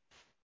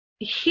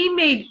 he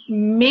made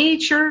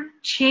major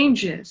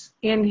changes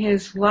in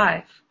his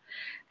life,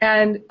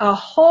 and a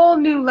whole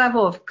new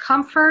level of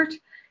comfort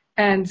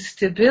and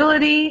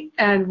stability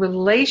and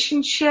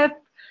relationship,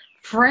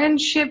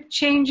 friendship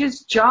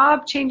changes,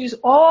 job changes,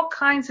 all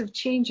kinds of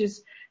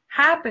changes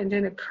happened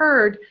and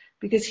occurred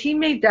because he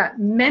made that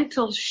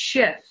mental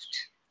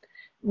shift,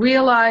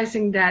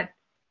 realizing that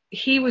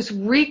he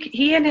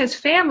and his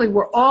family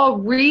were all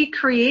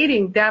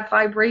recreating that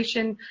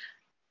vibration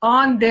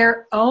on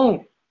their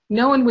own.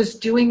 No one was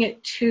doing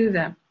it to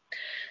them.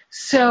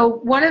 So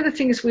one of the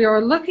things we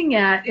were looking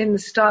at in the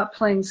Stop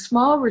Playing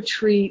Small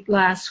retreat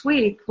last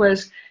week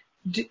was,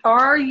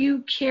 are you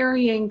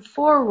carrying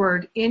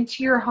forward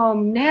into your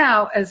home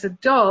now as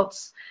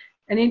adults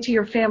and into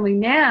your family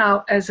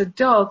now as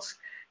adults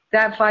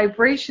that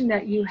vibration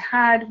that you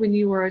had when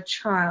you were a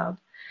child?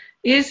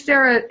 Is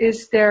there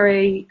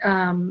a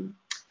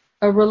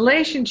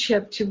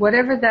relationship to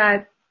whatever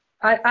that,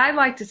 I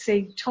like to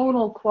say,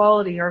 tonal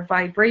quality or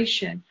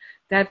vibration,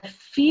 that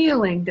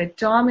feeling that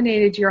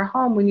dominated your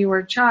home when you were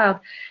a child?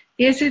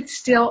 Is it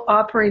still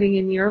operating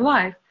in your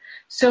life?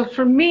 So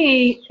for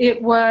me,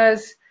 it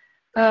was,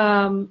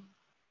 I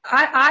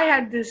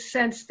had this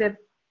sense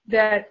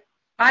that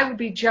I would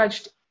be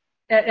judged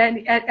at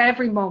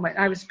every moment.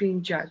 I was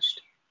being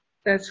judged.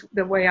 That's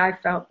the way I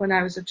felt when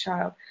I was a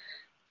child.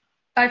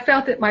 I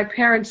felt that my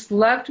parents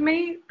loved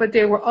me, but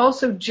they were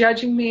also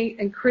judging me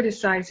and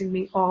criticizing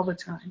me all the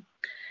time.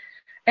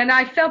 And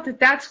I felt that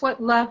that's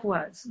what love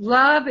was.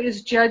 Love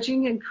is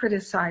judging and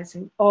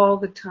criticizing all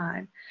the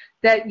time.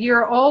 That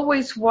you're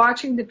always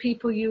watching the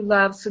people you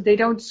love so they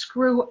don't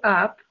screw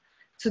up,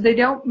 so they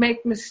don't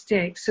make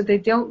mistakes, so they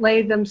don't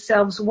lay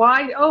themselves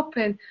wide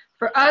open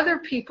for other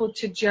people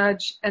to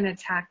judge and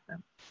attack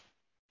them.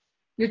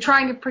 You're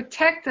trying to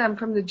protect them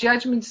from the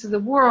judgments of the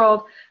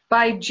world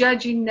by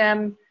judging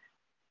them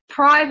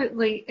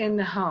privately in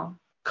the home,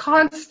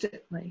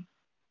 constantly.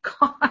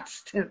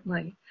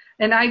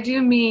 And I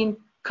do mean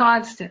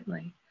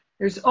constantly.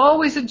 There's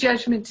always a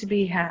judgment to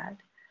be had.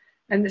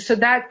 And so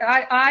that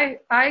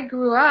I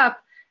grew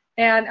up,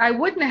 and I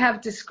wouldn't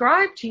have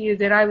described to you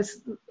that I was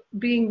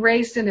being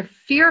raised in a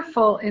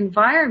fearful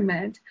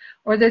environment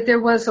or that there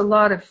was a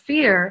lot of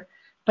fear.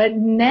 But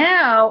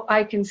now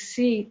I can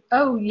see,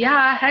 oh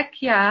yeah,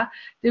 heck yeah,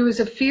 there was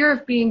a fear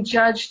of being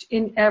judged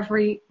in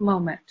every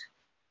moment.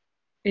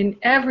 In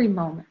every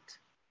moment.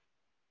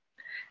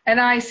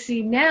 And I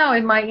see now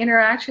in my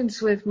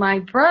interactions with my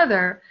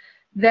brother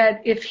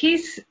that if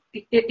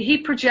he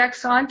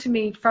projects onto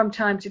me from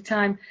time to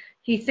time,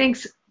 he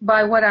thinks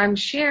by what I'm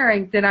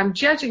sharing that I'm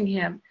judging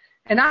him.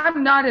 And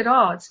I'm not at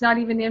all. It's not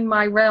even in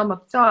my realm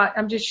of thought.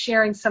 I'm just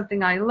sharing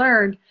something I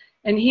learned.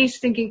 And he's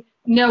thinking,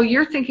 no,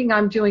 you're thinking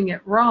I'm doing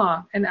it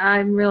wrong. And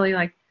I'm really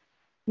like,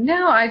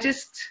 no, I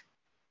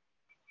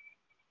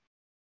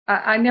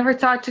never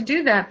thought to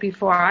do that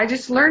before. I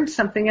just learned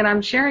something and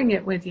I'm sharing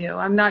it with you.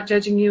 I'm not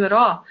judging you at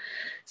all.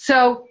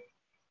 So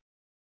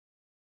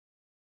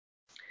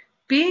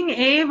being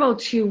able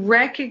to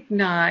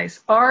recognize,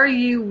 are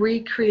you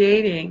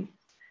recreating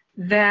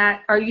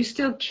that? Are you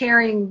still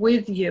carrying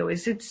with you?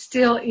 Is it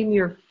still in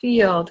your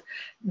field,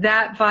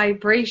 that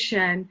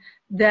vibration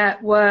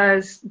that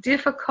was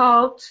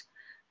difficult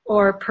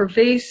or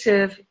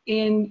pervasive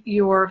in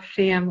your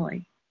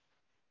family?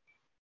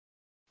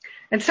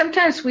 And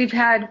sometimes we've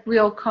had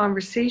real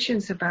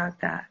conversations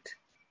about that.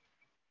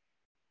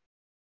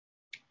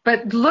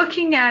 But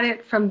looking at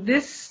it from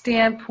this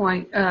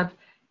standpoint of,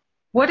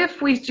 what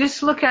if we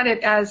just look at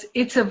it as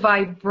it's a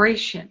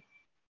vibration?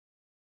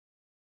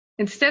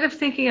 Instead of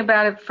thinking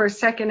about it for a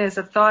second as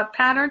a thought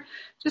pattern,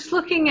 just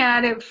looking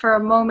at it for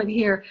a moment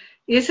here,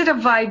 is it a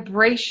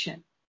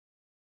vibration?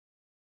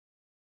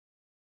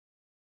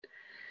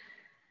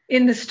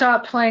 In the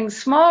Stop Playing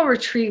Small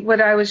retreat,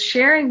 what I was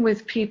sharing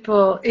with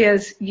people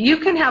is you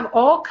can have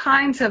all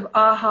kinds of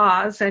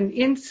ahas and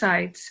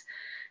insights.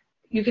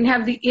 You can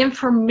have the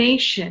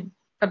information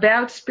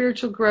about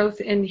spiritual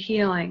growth and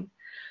healing.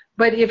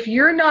 But if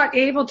you're not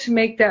able to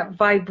make that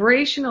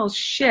vibrational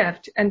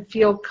shift and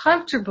feel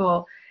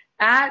comfortable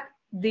at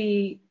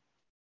the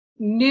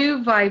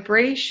new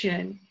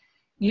vibration,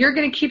 you're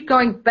going to keep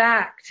going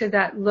back to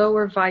that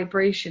lower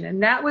vibration.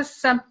 And that was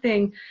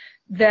something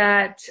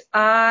that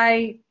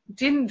I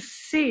didn't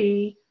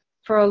see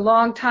for a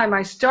long time.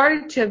 I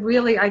started to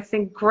really, I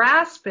think,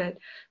 grasp it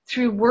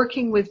through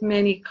working with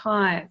many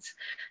clients.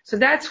 So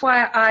that's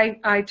why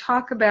I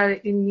talk about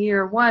it in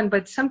year one,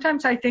 but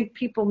sometimes I think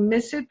people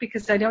miss it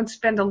because I don't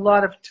spend a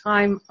lot of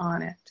time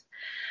on it.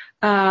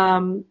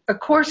 A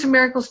Course in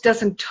Miracles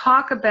doesn't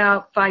talk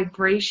about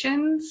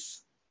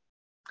vibrations,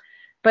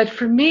 but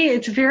for me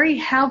it's very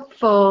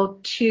helpful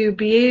to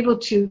be able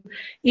to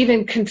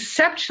even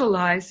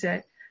conceptualize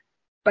it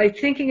by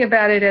thinking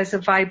about it as a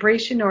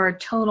vibration or a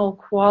tonal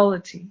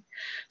quality.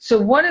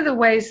 So one of the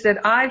ways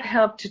that I've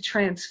helped to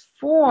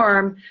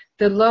transform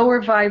the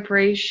lower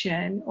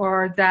vibration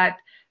or that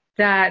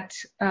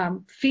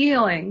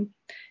feeling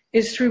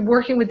is through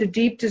working with the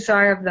deep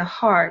desire of the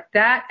heart.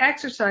 That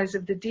exercise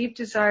of the deep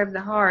desire of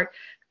the heart,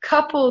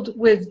 coupled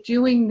with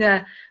doing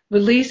the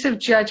release of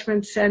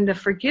judgments and the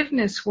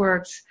forgiveness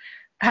works,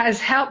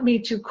 has helped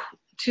me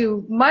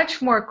to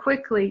much more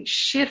quickly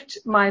shift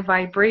my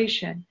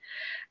vibration.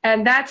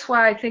 And that's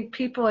why I think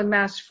people in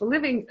Masterful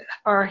Living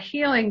are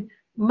healing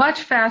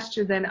much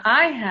faster than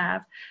I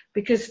have,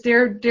 because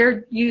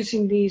they're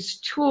using these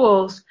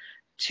tools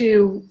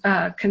to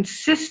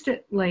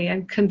consistently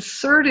and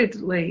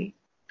concertedly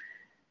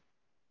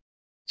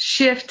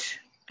shift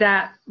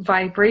that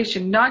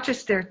vibration, not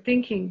just their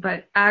thinking,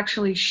 but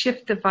actually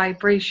shift the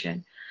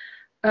vibration.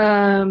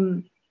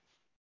 Because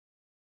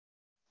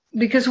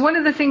one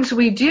of the things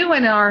we do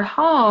in our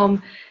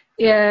home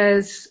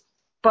is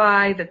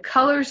by the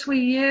colors we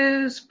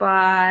use,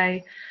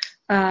 by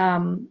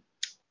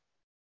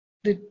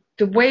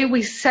the way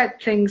we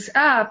set things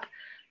up,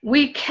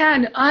 we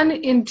can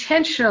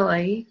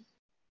unintentionally,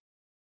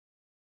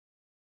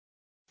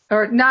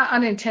 or not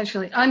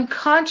unintentionally,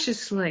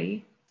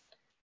 unconsciously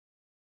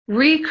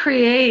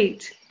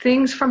recreate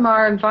things from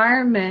our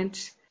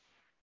environment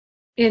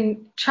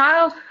in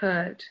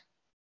childhood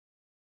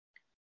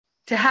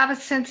to have a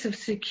sense of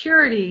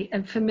security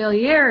and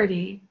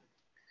familiarity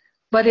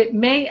but it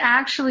may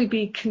actually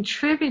be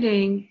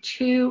contributing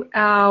to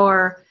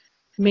our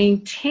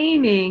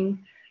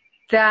maintaining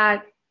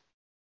that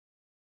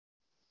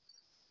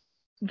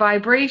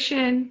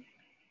vibration,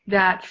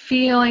 that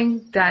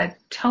feeling, that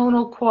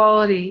tonal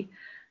quality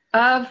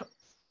of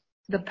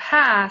the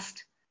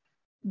past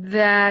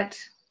that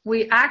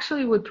we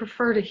actually would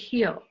prefer to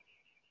heal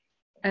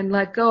and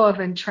let go of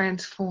and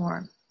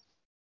transform.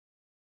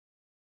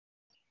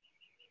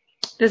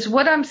 Does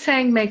what I'm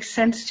saying make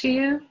sense to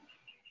you?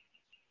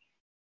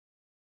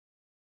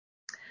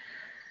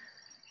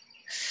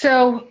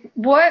 So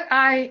what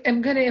I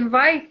am going to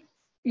invite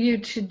you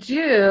to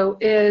do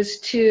is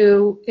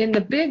to, in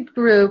the big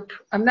group,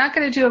 I'm not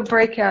going to do a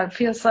breakout. It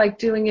feels like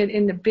doing it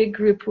in the big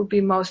group would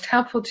be most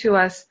helpful to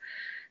us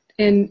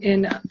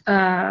in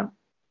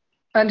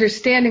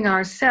understanding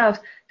ourselves.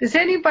 Does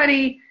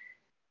anybody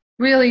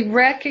really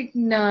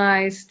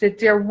recognize that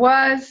there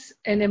was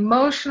an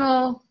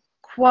emotional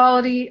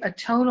quality, a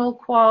tonal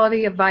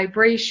quality, a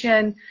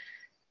vibration,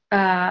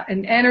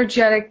 an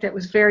energetic that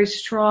was very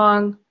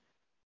strong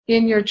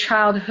in your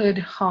childhood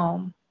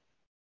home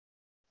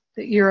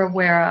that you're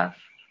aware of?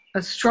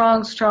 A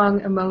strong,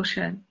 strong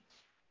emotion.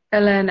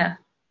 Elena.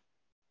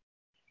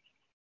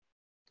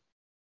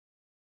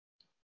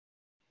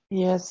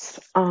 Yes,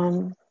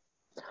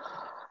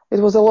 it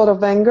was a lot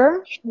of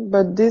anger,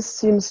 but this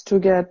seems to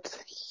get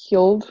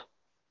healed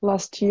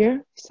last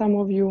year. Some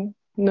of you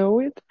know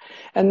it.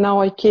 And now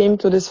I came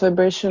to this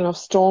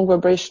strong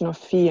vibration of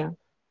fear.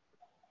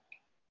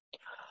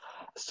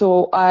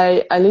 So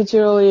I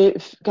literally,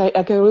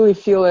 I can really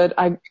feel it.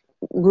 I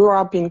grew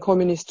up in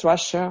communist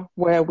Russia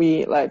where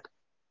we are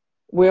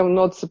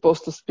not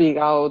supposed to speak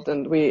out,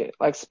 and we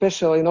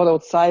especially not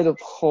outside of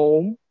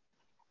home.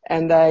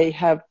 And I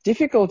have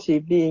difficulty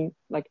being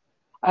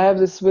I have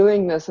this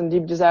willingness and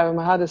deep desire in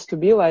my heart is to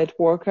be a light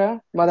worker,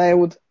 but I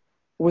would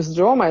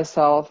withdraw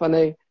myself. And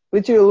I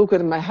literally look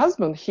at my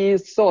husband. He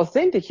is so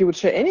authentic. He would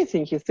share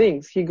anything he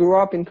thinks. He grew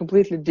up in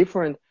completely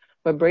different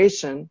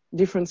vibration,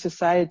 different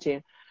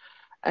society.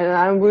 And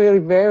I'm really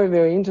very,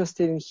 very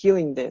interested in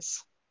healing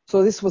this.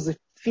 So this was a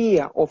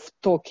fear of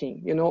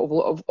talking,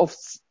 of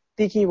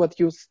speaking what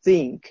you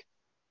think.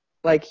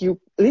 I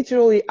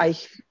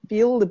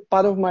feel the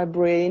part of my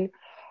brain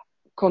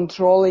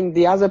controlling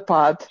the other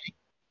part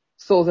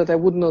so that I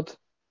would not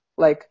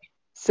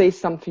say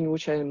something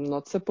which I am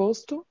not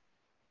supposed to,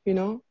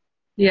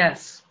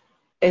 Yes.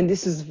 And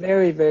this is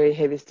very, very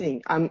heavy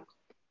thing.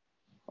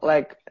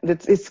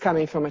 It's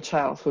coming from a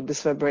childhood,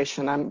 this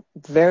vibration. I'm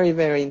very,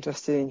 very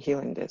interested in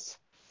healing this.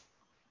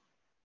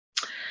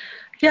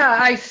 Yeah,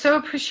 I so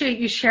appreciate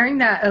you sharing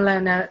that,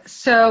 Elena.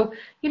 So,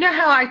 you know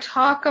how I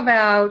talk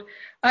about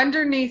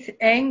underneath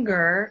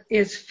anger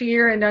is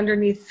fear, and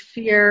underneath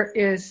fear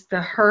is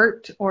the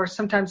hurt or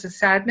sometimes the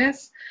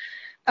sadness.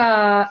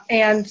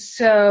 And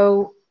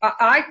so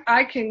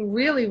I can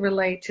really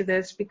relate to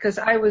this because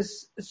I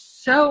was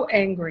so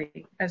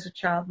angry as a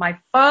child. My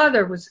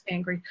father was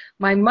angry.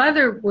 My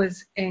mother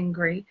was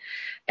angry.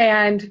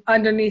 And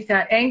underneath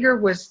that anger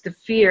was the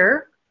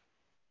fear.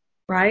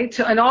 Right?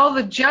 So, and all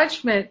the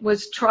judgment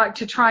was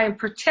to try and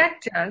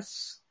protect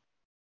us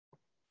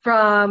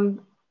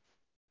from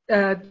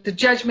the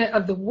judgment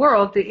of the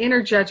world. The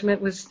inner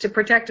judgment was to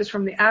protect us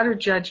from the outer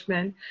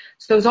judgment.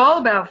 So it was all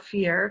about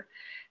fear.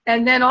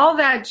 And then all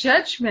that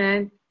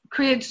judgment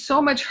created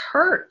so much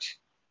hurt.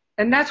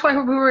 And that's why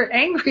we were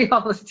angry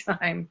all the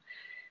time,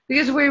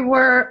 because we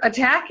were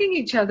attacking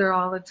each other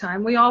all the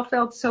time. We all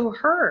felt so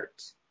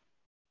hurt.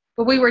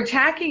 But we were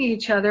attacking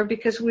each other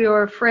because we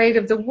were afraid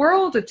of the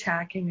world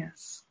attacking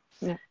us.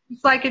 Yeah.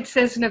 It's like it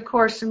says in A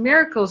Course in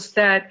Miracles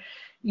that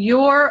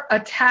your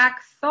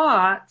attack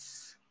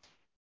thoughts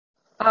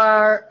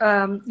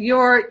are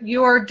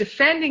you're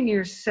defending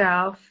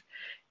yourself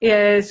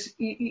is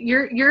you're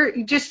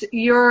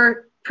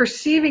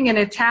perceiving an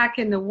attack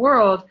in the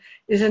world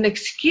is an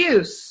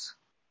excuse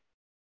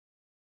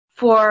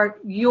for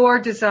your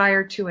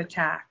desire to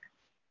attack.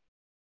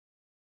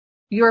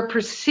 You're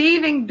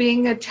perceiving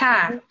being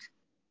attacked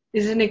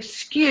is an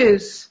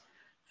excuse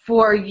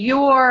for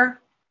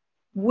your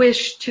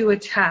wish to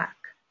attack.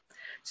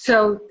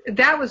 So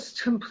that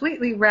was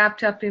completely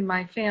wrapped up in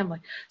my family.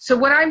 So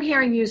what I'm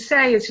hearing you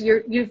say is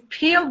you've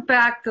peeled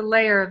back the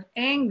layer of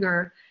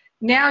anger.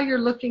 Now you're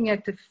looking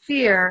at the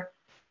fear,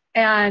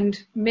 and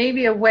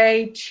maybe a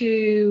way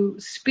to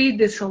speed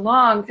this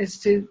along is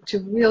to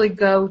really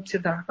go to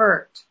the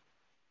hurt.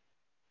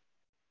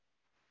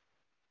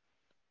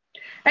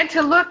 And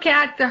to look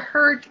at the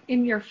hurt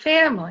in your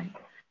family.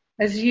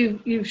 As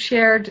you've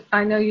shared,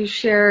 I know you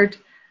shared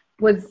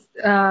with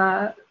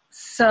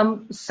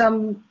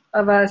some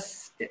of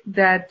us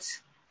that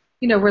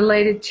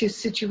related to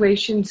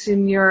situations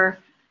in your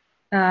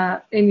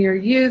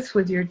youth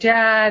with your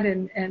dad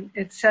and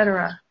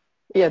etc.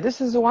 Yeah,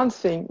 this is one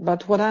thing,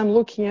 but what I'm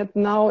looking at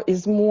now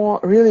is more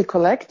really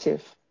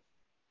collective.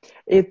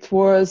 It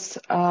was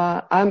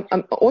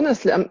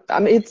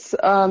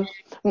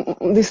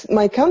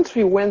my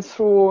country went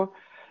through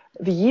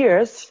the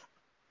years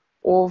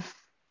of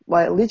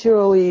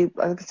literally,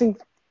 I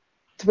think,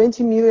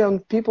 20 million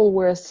people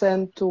were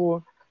sent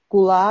to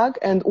Gulag,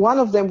 and one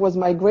of them was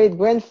my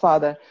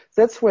great-grandfather.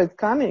 That's where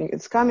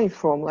it's coming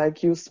from.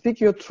 Like, you speak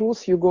your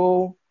truth, you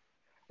go,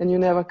 and you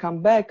never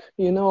come back,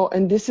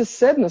 and this is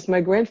sadness.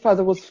 My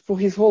grandfather was, for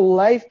his whole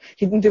life,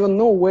 he didn't even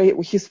know where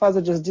his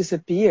father just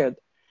disappeared.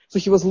 So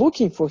he was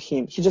looking for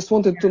him. He just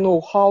wanted to know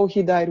how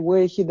he died,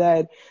 where he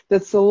died.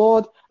 That's a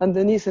lot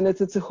underneath, and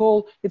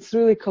it's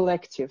really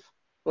collective.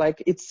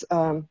 Like, it's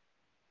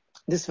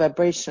this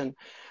vibration.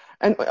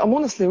 And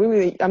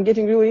I'm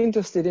getting really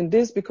interested in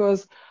this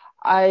because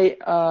I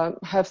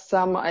have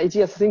some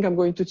ideas. I think I'm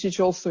going to teach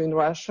also in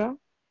Russia,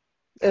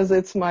 as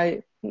it's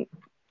my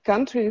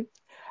country.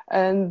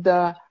 And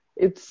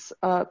it's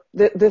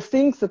the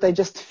things that I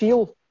just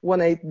feel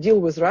when I deal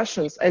with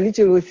Russians. I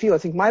literally feel, I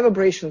think my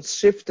vibrations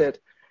shifted,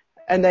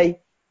 and I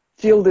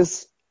feel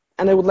this,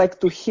 and I would like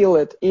to heal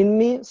it in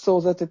me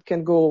so that it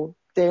can go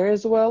there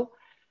as well.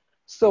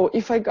 So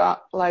if I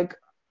got like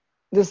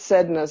the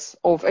sadness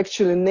of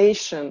actually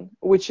nation,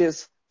 which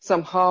is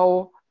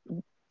somehow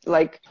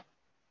like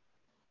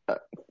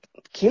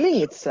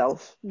killing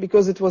itself,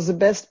 because it was the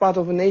best part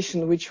of a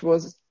nation which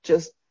was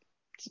just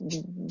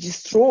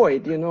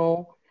destroyed,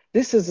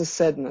 This is the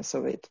sadness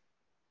of it.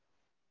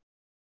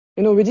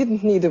 We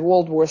didn't need a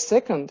World War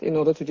II in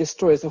order to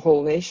destroy the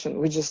whole nation.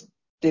 We just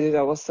did it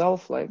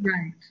ourselves. Like,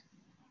 Right.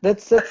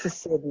 That's the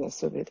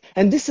sadness of it.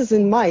 And this is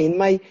in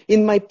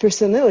my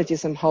personality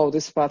somehow,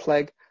 this part,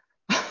 like,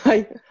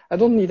 I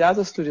don't need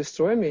others to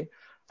destroy me.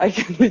 I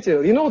can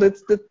literally,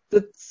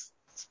 that's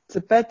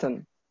the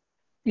pattern.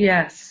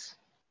 Yes.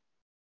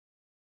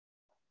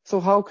 So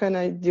how can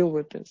I deal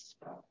with this?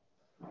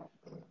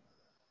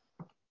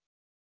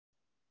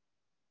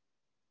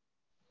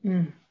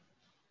 Mm.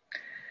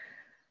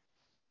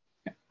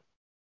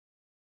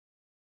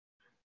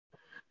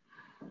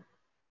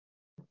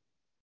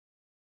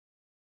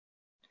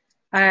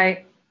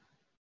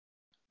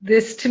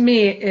 This to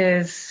me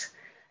is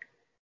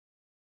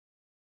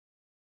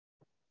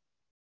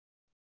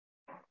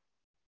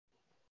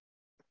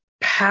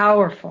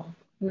powerful,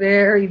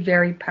 very,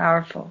 very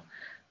powerful,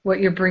 what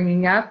you're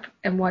bringing up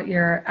and what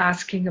you're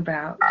asking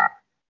about.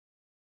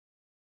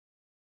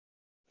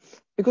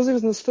 Because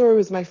even the story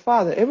with my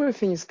father,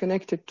 everything is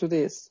connected to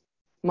this.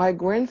 My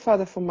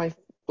grandfather from my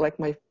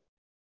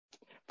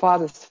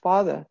father's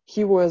father,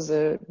 he was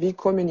a big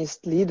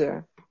communist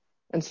leader.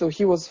 And so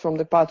he was from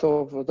the part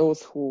of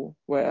those who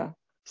were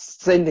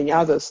sending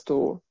others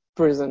to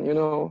prison,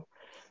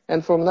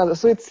 and from another.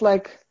 So it's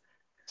like,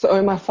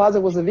 my father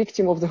was a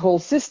victim of the whole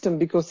system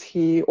because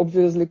he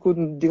obviously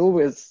couldn't deal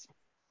with,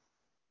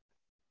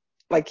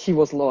 like, he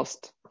was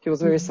lost. He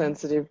was very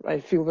sensitive. I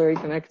feel very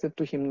connected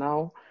to him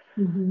now.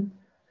 Mm-hmm.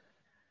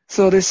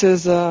 So this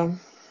is... And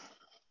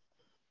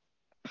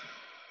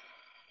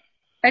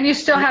you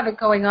still have it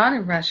going on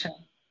in Russia.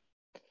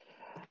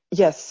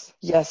 Yes,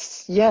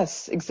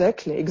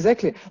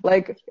 exactly.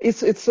 Like,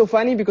 it's so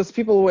funny because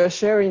people were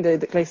sharing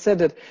that, like, said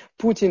that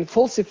Putin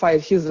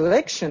falsified his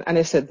election, and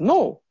I said,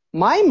 no,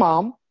 my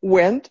mom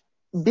went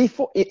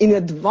before, in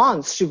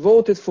advance, she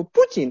voted for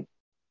Putin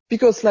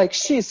because, like,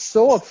 she's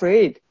so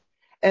afraid.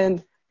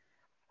 And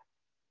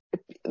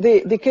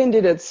the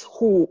candidates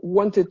who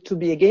wanted to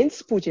be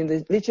against Putin,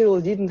 they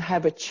literally didn't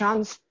have a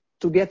chance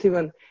to get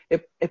even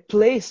a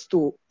place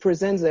to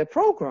present their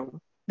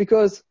program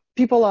because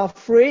people are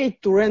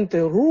afraid to rent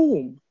a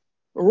room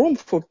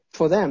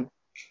for them,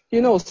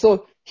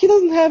 so he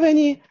doesn't have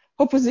any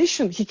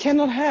opposition. He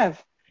cannot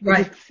have.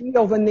 Right. The fear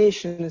of a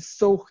nation is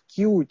so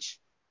huge.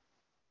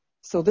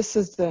 So this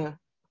is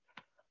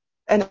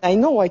and I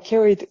know I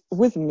carry it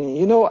with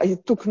me.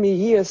 It took me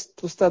years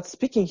to start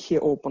speaking here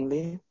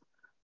openly.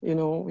 You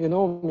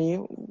know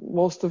me,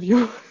 most of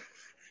you.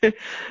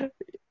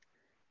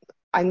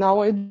 I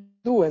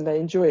do, and I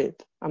enjoy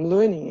it. I'm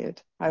learning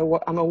it.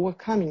 I'm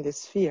overcoming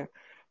this fear,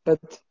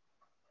 but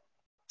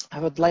I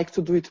would like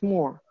to do it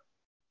more.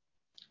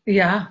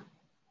 Yeah.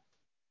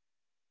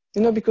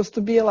 Because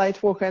to be a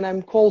light worker, and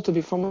I'm called to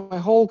be from my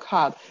whole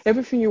heart.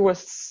 Everything you were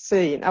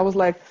saying, I was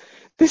like,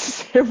 this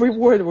is every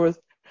word was,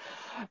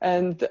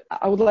 and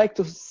I would like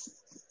to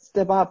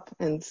step up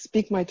and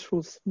speak my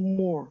truth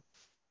more.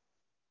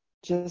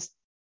 Just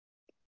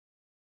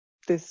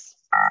this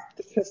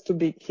has to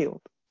be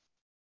killed.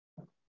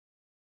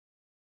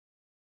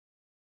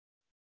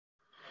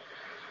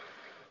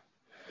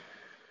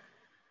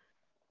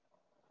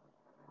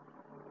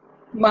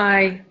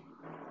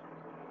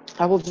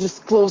 I will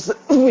just close the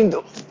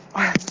window.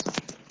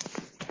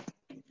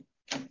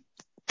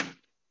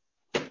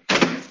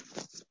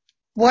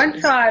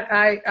 One thought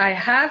I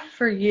have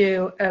for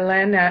you,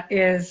 Elena,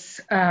 is,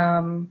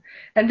 and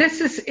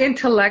this is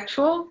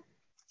intellectual,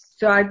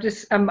 so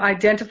I'm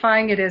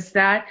identifying it as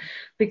that,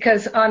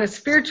 because on a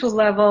spiritual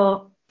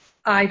level,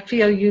 I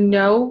feel you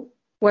know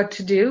what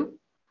to do,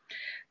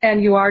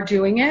 and you are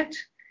doing it.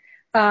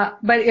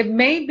 But it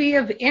may be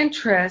of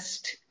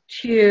interest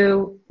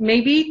to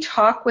maybe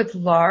talk with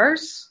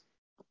Lars,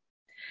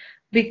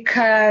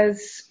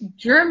 because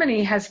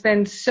Germany has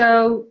been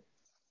so,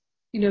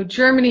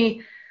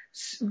 Germany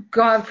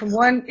gone from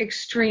one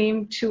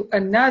extreme to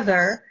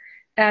another,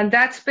 and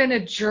that's been a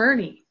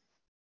journey.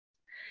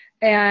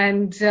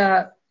 And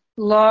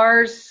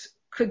Lars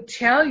could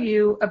tell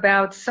you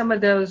about some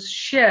of those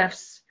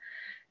shifts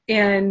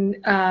and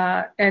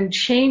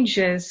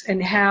changes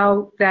and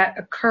how that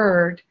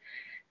occurred.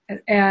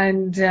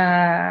 And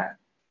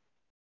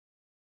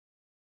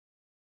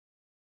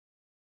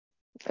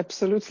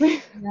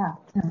absolutely. Yeah.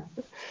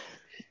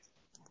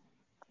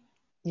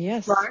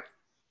 Yes. Lars?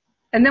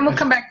 And then we'll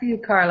come back to you,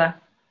 Carla.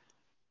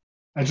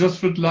 I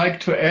just would like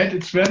to add,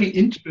 it's very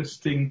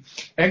interesting.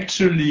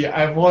 Actually,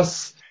 I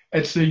was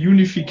at the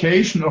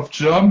unification of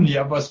Germany.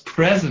 I was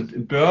present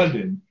in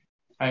Berlin.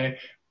 I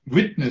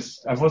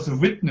was a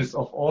witness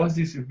of all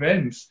these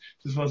events.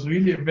 This was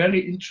really a very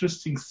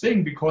interesting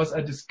thing because I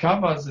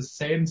discovered the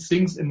same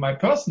things in my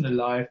personal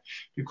life,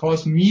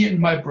 because me and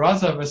my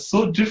brother were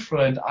so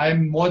different.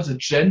 I'm more the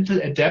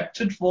gentle,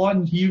 adapted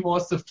one. He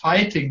was the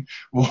fighting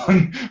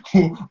one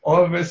who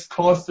always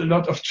caused a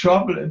lot of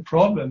trouble and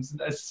problems.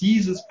 And I see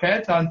this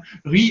pattern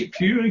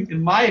reappearing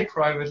in my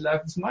private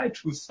life with my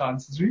two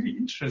sons. It's really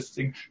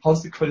interesting how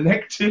the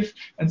collective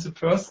and the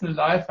personal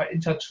life are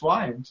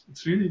intertwined.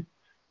 It's really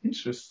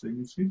interesting.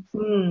 It's really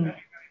very, very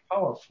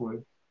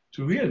powerful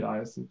to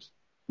realize it.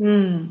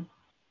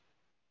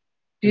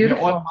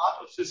 Beautiful. We're all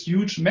part of this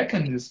huge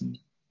mechanism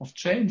of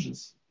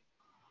changes.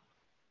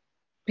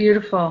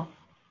 Beautiful.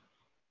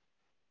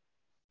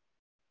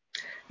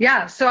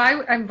 Yeah, so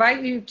I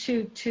invite you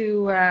to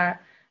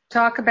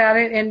talk about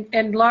it,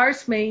 and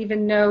Lars may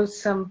even know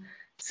some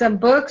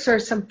books or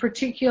some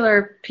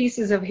particular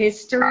pieces of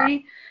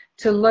history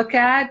to look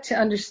at to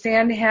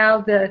understand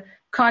how the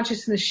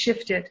consciousness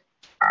shifted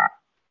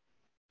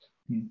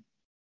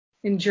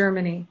in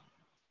Germany.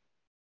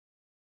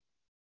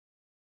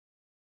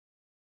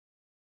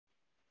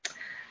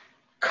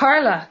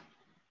 Carla.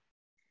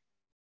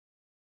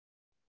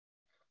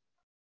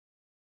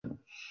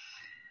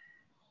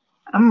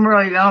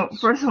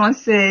 First I want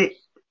to say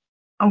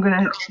I'm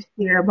going to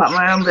share about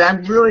my own, but I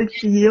really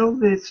feel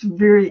that it's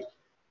very,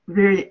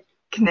 very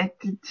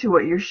connected to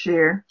what you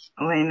share,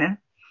 Elena.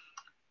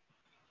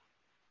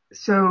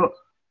 So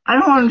I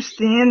don't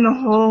understand the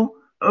whole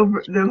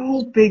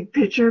big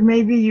picture.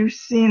 Maybe you've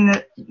seen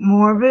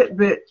more of it,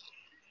 but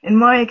in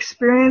my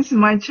experience, in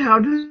my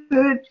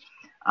childhood,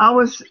 I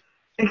was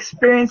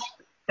experienced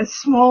a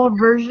smaller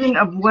version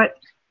of what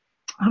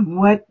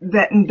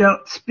that, and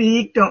don't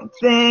speak, don't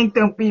think,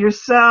 don't be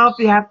yourself.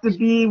 You have to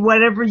be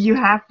whatever you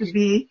have to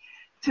be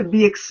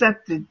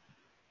accepted,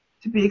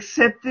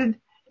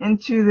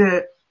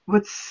 into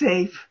what's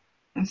safe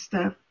and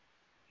stuff.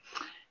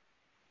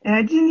 And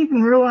I didn't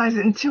even realize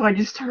it until I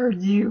just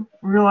heard you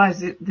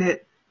realize it,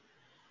 that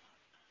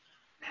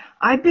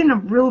I've been a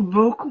real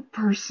vocal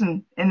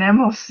person in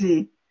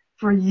MLC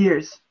for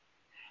years.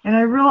 And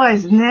I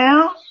realize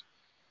now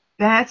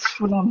that's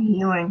what I'm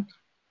healing.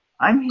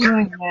 I'm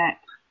healing that.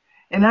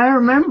 And I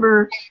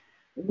remember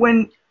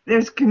when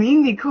there's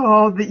community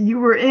call that you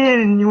were in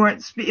and you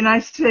weren't speaking, I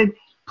said,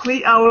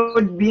 please, I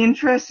would be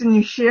interested in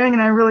you sharing.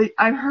 And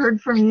I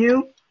heard from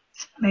you,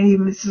 maybe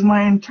this is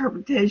my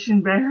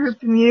interpretation, but I heard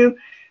from you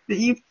that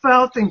you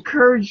felt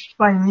encouraged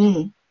by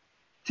me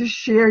to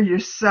share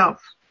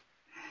yourself.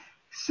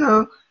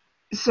 So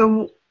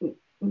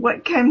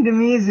what came to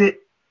me is it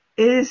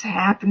is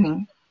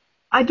happening.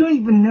 I don't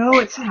even know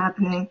it's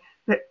happening,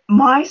 but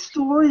my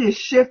story is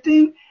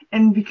shifting,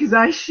 and because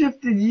I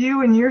shifted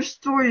you and your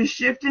story is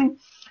shifting,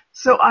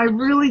 so I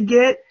really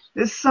get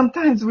that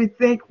sometimes we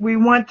think we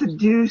want to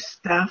do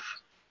stuff,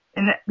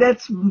 and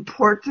that's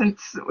important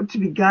to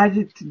be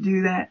guided to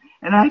do that.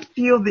 And I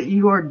feel that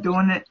you are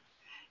doing it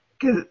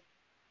because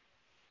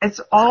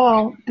it's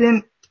all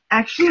been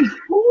actually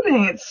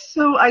unfolding.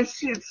 I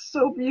see it's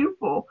so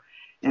beautiful.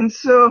 And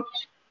so,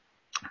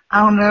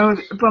 I don't know,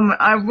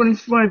 I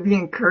just want to be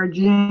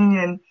encouraging,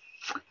 and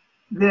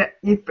that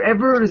if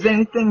ever there's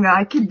anything that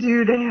I could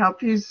do to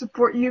help you,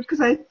 support you,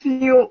 because I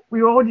feel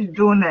we're already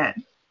doing that.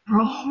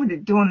 We're already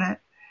doing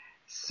that.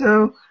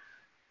 So,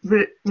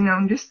 but,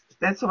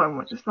 that's all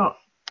I just felt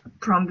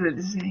prompted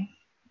to say.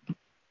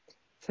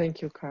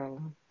 Thank you, Carla.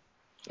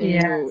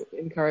 Yes. You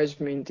encouraged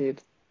me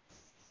indeed.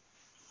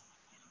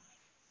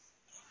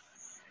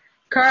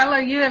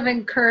 Carla, you have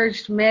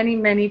encouraged many,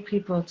 many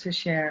people to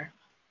share.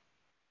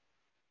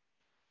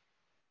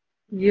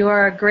 You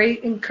are a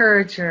great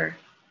encourager.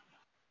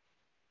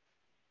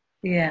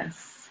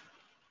 Yes.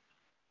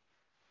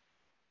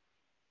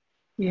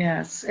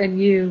 Yes.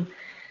 And you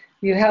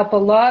help a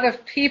lot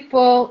of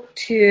people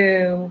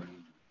to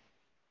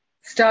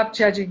stop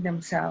judging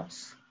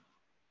themselves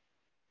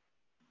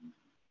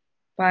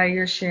by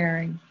your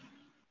sharing.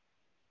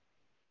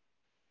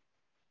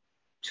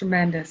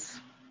 Tremendous.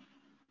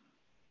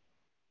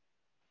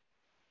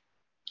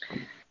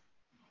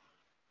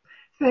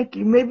 Thank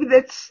you. Maybe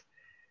it's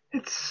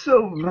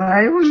so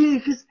valuable to me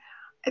because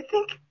I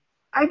think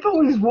I've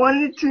always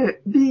wanted to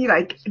be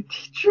like a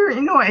teacher.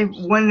 I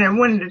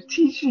wanted to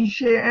teach and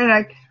share, and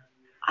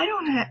I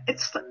don't have.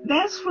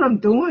 That's what I'm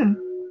doing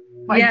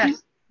by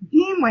just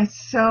being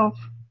myself.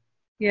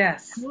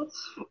 Yes.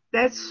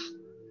 That's,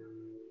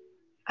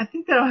 I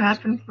think that'll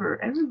happen for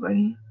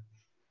everybody.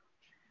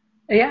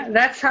 Yeah,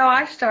 that's how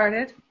I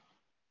started.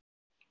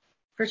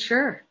 For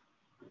sure.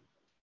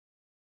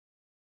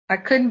 I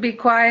couldn't be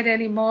quiet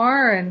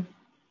anymore, and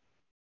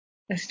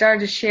I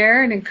started to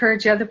share and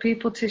encourage other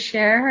people to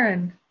share,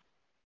 and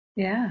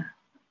yeah.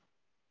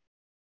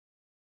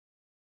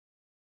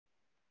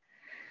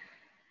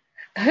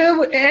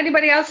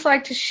 Anybody else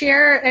like to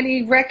share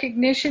any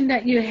recognition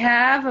that you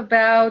have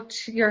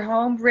about your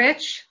home,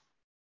 Rich?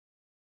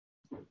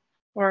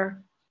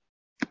 Or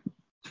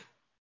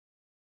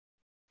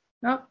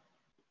no?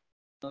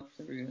 Oh,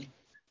 there we go.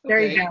 There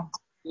Okay. you go.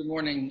 Good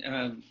morning.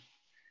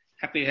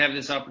 Happy to have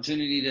this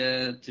opportunity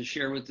to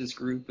share with this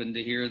group and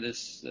to hear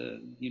this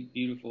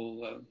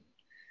beautiful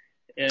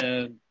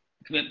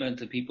commitment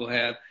that people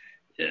have.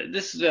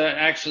 This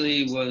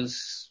actually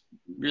was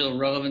real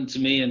relevant to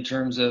me in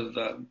terms of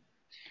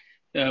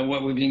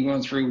what we've been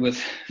going through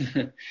with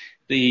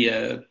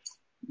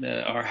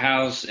our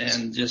house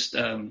and just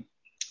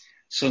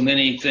so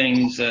many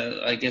things.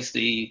 I guess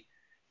the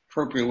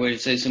appropriate way to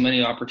say so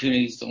many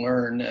opportunities to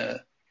learn.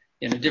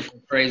 In a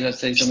different phrase, I'd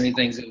say so many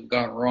things that have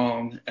gone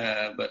wrong,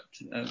 but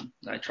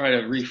I try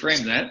to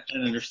reframe that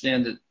and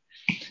understand that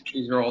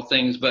these are all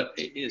things. But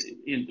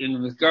in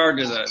regard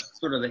to the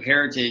sort of the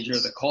heritage or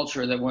the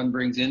culture that one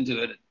brings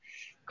into it, it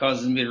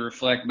causes me to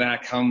reflect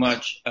back how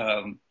much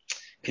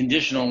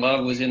conditional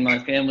love was in my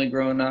family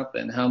growing up,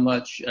 and how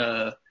much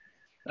how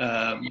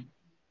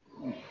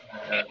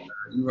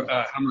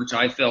much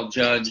I felt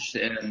judged.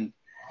 And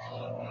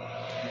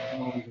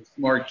I was a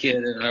smart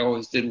kid and I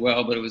always did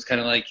well, but it was kind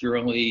of like you're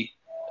only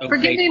okay.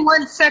 Forgive me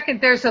 1 second.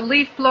 There's a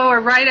leaf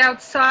blower right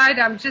outside.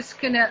 I'm just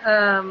going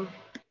to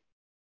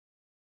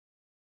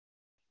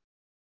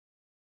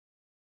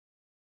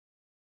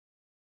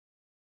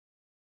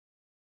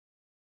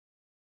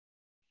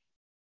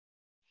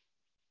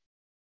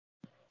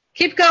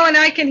keep going.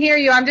 I can hear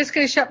you. I'm just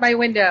going to shut my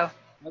window.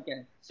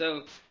 Okay.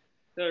 So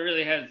it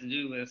really has to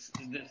do with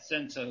this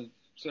sense of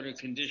sort of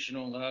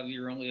conditional love.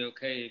 You're only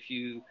okay if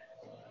you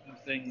do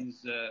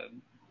things,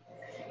 on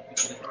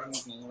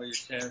all your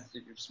tests,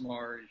 if you're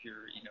smart, if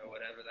you're,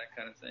 whatever, that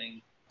kind of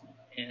thing.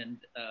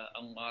 And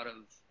a lot of,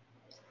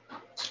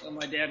 well,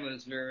 my dad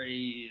was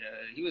very,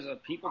 he was a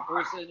people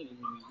person, he was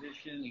a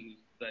musician,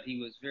 but he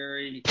was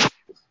very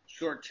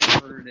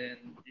short-tempered,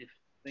 and if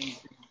things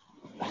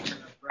didn't turn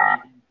out right,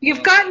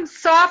 You've gotten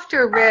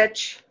softer,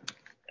 Rich.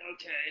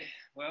 Okay,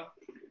 well,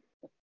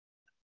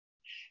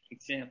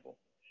 example.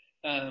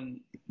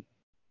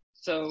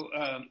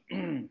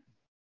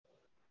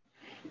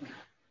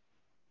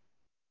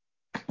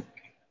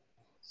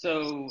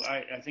 So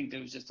I think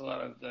there was just a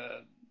lot of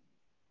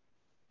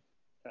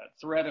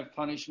threat of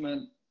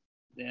punishment,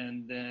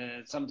 and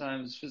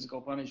sometimes physical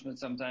punishment,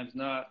 sometimes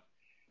not.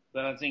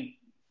 But I think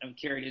I've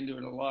carried into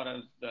it a lot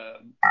of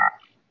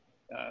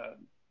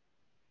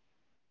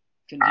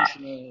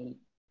conditional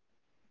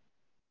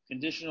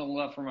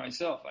love for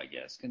myself, I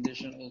guess.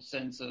 Conditional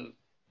sense of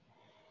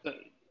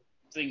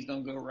things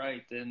don't go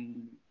right,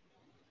 then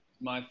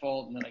it's my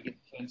fault, and then I get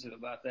defensive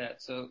about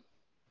that. So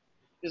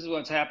this is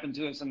what's happened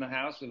to us in the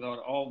house with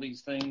all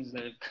these things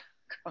that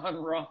have gone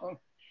wrong,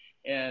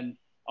 and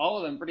all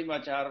of them pretty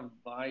much out of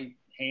my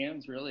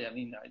hands, really. I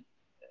mean,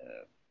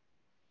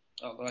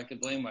 although I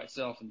could blame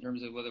myself in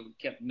terms of whether we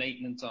kept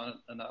maintenance on it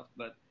enough,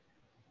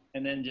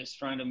 and then just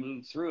trying to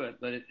move through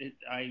it. But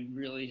I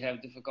really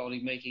have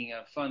difficulty making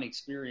a fun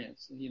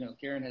experience.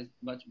 Karen has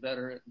much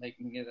better at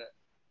making it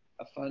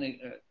a fun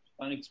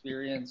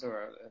experience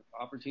or an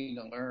opportunity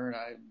to learn.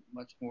 I'm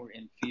much more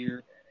in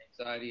fear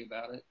and anxiety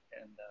about it.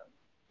 And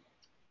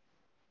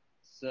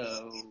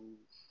so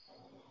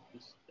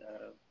just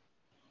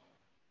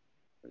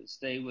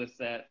stay with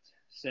that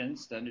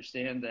sense, to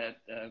understand that.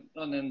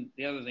 And then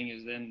the other thing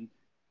is, then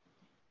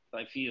if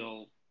I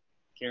feel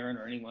Karen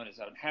or anyone is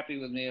unhappy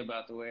with me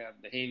about the way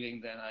I'm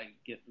behaving, then I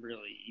get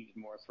really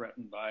even more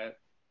threatened by it,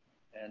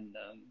 and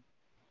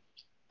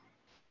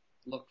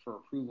look for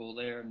approval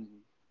there, and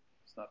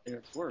it's not there,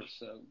 it's worse.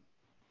 So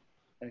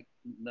I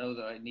know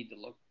that I need to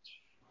look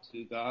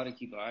to God and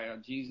keep an eye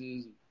on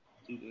Jesus,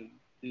 do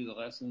the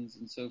lessons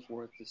and so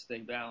forth, to stay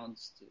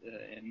balanced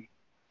and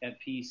at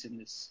peace in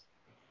this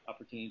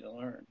opportunity to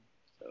learn.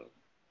 So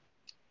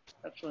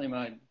that's really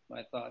my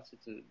thoughts.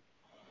 It's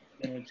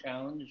been a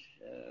challenge.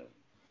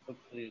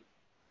 Hopefully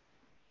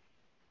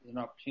it's an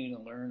opportunity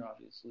to learn,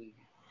 obviously.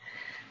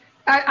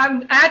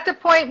 I'm at the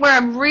point where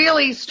I'm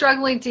really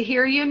struggling to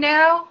hear you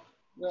now.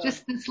 Well,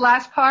 just this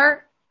last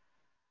part.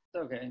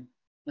 It's okay.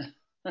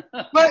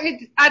 Well,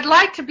 I'd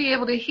like to be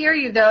able to hear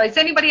you, though. Is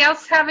anybody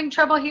else having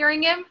trouble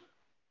hearing him?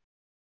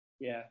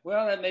 Yeah.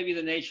 Well, that may be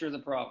the nature of the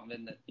problem,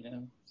 isn't it?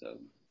 So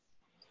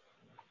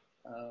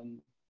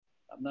I'm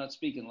not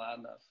speaking loud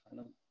enough. I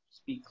don't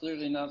speak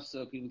clearly enough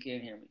so people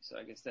can't hear me. So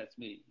I guess that's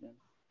me.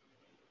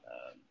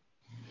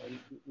 But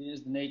it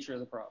is the nature of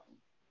the problem.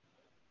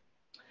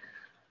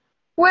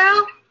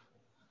 Well,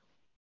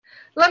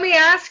 let me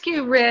ask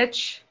you,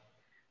 Rich,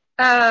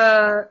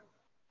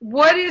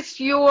 what is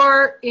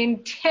your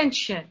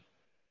intention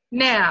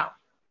Now.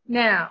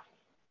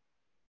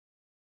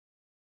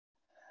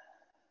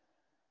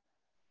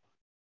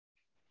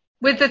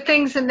 With the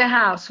things in the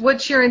house,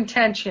 what's your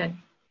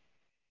intention?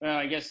 Well,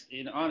 I guess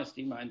in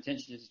honesty, my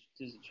intention is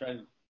to try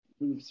to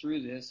move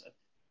through this.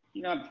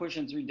 I'm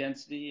pushing through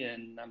density,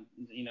 and I'm,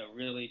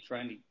 really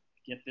trying to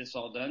get this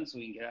all done so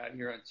we can get out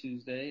here on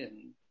Tuesday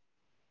and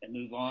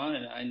move on.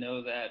 And I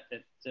know that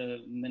at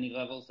many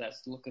levels,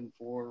 that's looking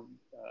for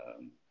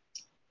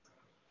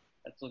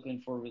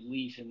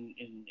relief in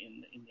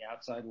the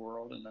outside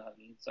world and not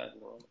the inside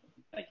world.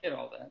 I get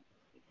all that.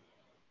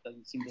 It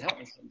doesn't seem to help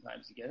me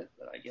sometimes to get it,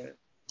 but I get it.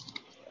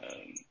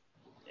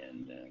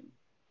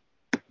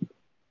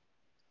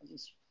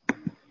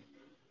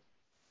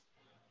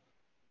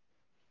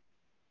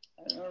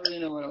 I don't really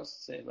know what else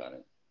to say about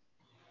it.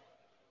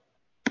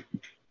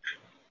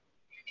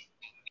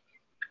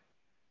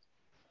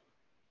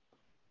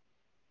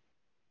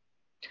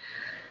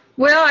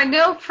 Well, I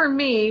know for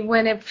me,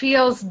 when it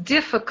feels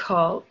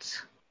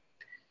difficult,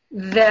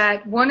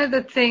 that one of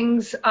the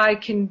things I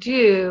can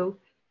do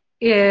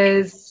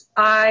is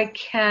I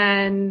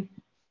can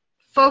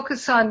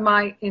focus on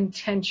my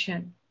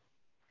intention.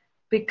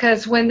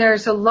 Because when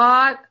there's a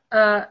lot,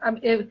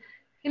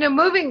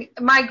 moving,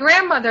 my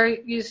grandmother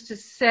used to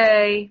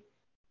say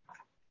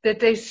that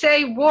they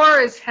say war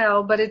is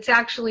hell, but it's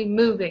actually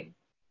moving.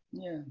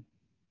 Yeah.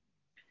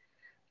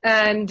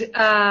 And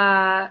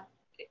I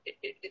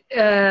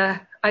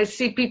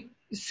see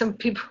some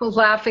people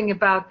laughing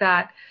about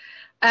that.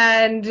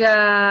 And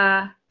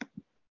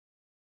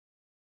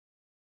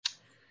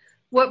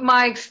what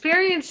my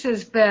experience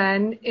has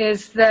been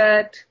is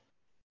that,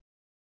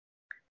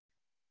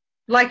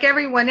 like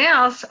everyone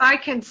else, I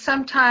can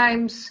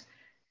sometimes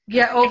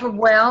get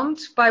overwhelmed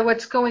by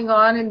what's going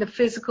on in the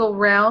physical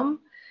realm.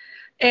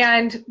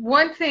 And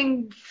one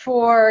thing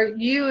for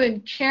you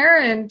and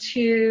Karen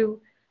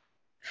to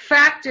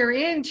factor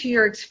into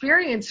your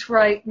experience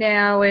right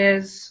now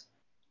is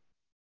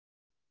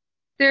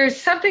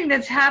there's something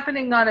that's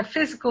happening on a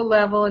physical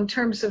level in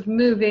terms of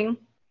moving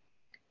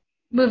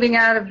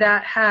out of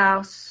that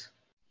house.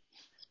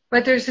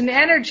 But there's an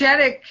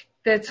energetic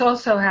that's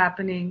also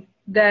happening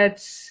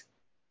that's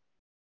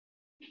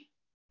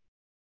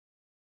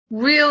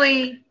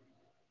really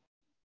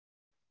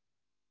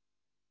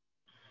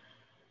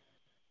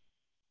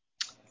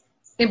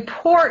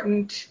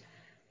important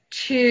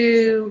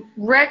to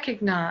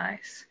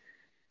recognize.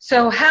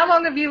 So how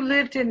long have you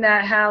lived in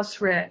that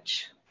house,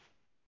 Rich?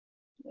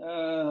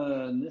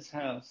 In this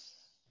house,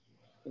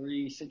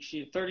 36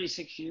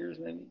 years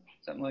maybe,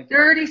 something like that.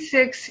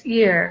 36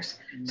 years.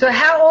 So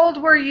how old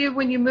were you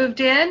when you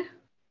moved in?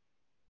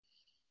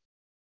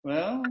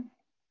 Well,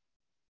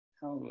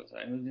 how old was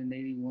I? I moved in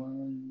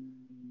 81,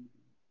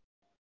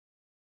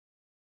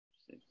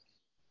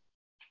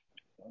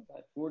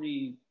 about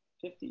 40,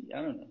 50,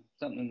 I don't know,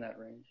 something in that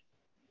range.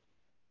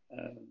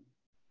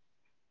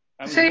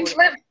 So you've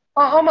lived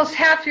almost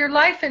half your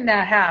life in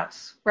that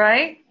house,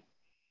 right?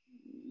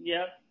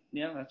 Yeah,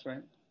 that's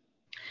right.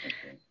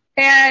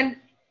 And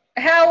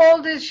how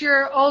old is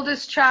your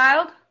oldest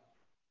child?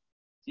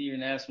 See, you're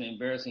going to ask me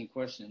embarrassing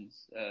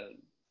questions.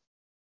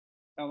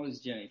 How old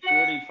is Jenny?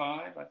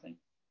 45, I think.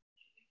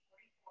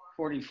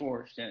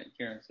 44,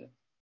 Karen said.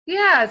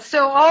 Yeah,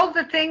 so all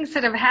the things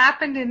that have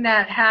happened in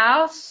that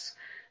house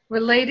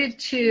related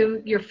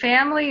to your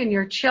family and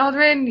your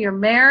children, your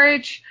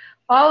marriage,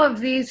 all of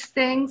these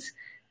things,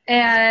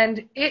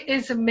 and it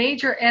is a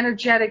major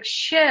energetic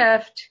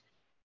shift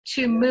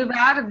to move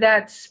out of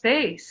that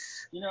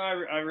space.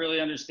 I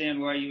really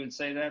understand why you would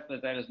say that,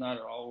 but that is not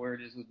at all where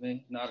it is with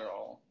me. Not at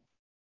all.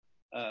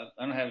 I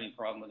don't have any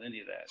problem with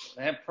any of that.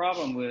 What I have a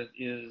problem with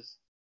is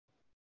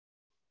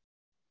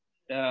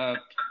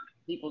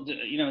people do,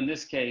 in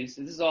this case,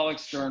 this is all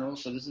external,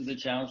 so this is the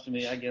challenge to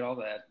me. I get all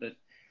that, but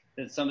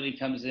that somebody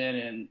comes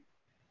in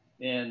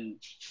and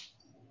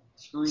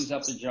screws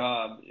up the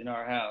job in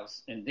our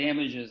house and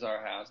damages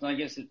our house. And I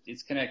guess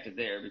it's connected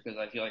there because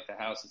I feel like the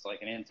house is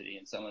like an entity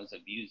and someone's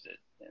abused it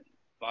and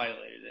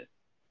violated it.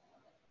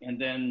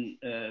 And then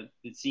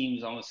it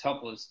seems almost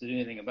helpless to do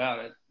anything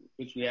about it,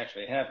 which we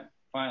actually haven't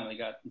finally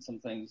gotten some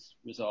things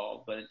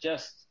resolved. But it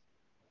just,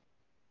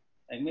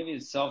 like maybe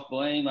it's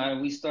self-blame.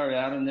 We started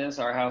out in this.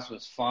 Our house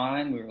was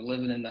fine. We were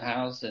living in the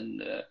house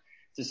and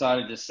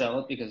decided to sell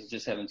it because it's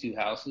just having two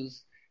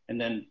houses. And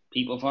then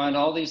people find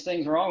all these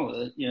things wrong with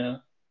it,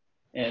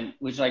 and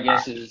which I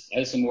guess is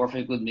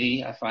isomorphic with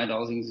me. I find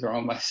all things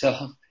wrong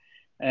myself.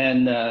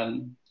 And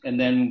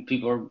then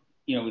people are,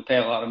 we pay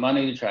a lot of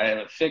money to try to have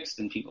it fixed,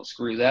 and people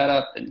screw that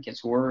up, and it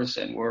gets worse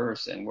and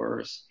worse and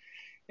worse,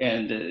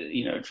 and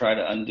try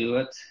to undo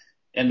it.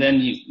 And then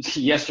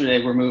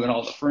yesterday we're moving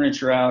all the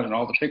furniture out and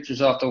all the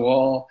pictures off the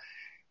wall,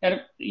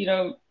 and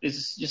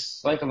it's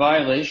just like a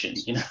violation.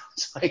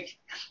 It's like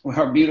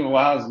our beautiful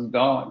house is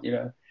gone.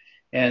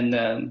 And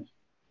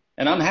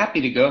I'm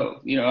happy to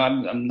go.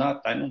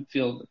 I don't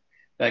feel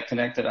that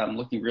connected. I'm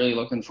really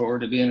looking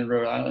forward to being in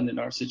Rhode Island in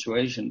our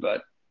situation,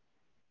 but.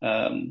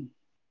 And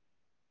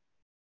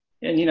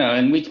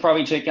we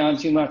probably take on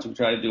too much. We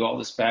try to do all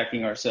this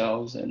packing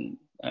ourselves, and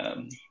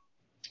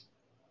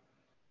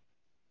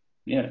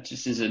Yeah, it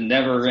just is a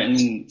never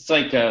ending. It's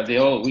like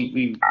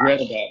we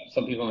read about,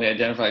 some people may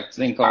identify a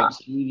thing called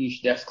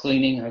Swedish death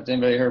cleaning. Has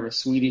anybody heard of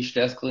Swedish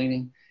death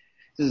cleaning?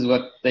 This is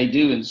what they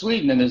do in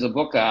Sweden, and there's a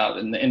book out,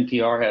 and the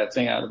NPR had a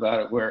thing out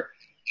about it, where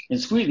in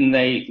Sweden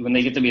when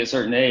they get to be a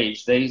certain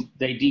age, they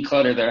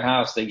declutter their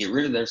house, they get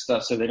rid of their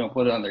stuff so they don't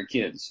put it on their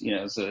kids,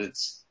 so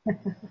it's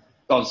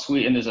called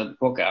Sweden, and there's a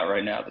book out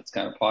right now that's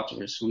kind of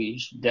popular,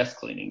 Swedish death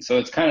cleaning. So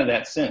it's kind of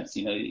that sense,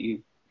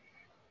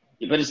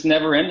 but it's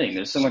never ending.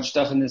 There's so much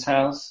stuff in this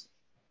house.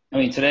 I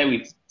mean, today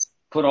we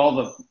put all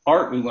the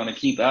art we want to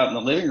keep out in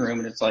the living room,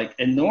 and it's like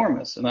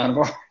enormous amount of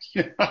art.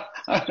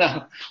 I don't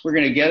know we're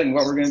going to get it and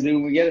what we're going to do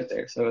when we get it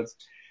there. So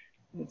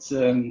it's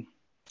I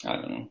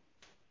don't know.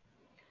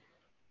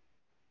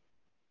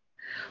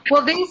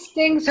 Well, these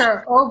things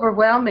are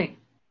overwhelming,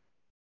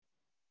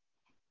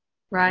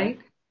 right?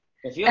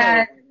 I feel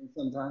like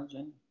sometimes,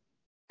 Jen.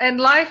 And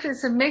life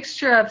is a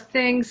mixture of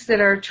things that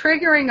are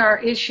triggering our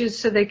issues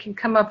so they can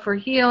come up for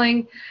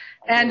healing,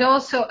 and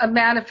also a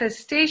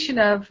manifestation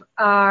of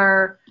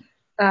our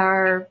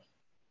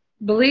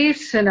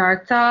beliefs and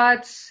our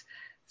thoughts.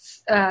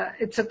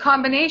 It's a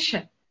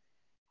combination.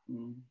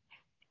 Mm-hmm.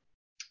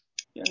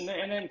 Yeah,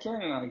 and then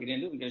Karen and I get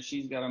into it because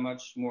she's got a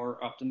much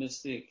more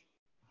optimistic,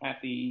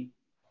 happy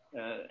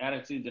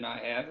attitude than I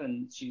have,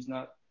 and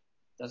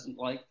doesn't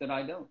like that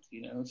I don't,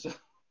 So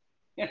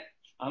yeah,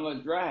 I'm a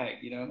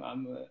drag,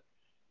 I'm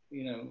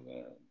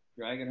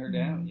dragging her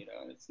down,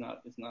 and it's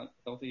not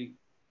healthy.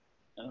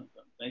 I don't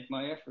make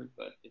my effort,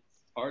 but it's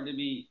hard to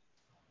be.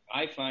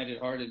 I find it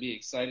hard to be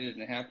excited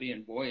and happy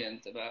and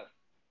buoyant about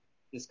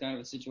this kind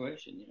of a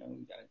situation.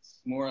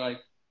 It's more like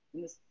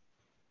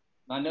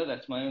I know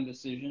that's my own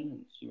decision,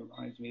 and she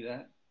reminds me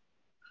that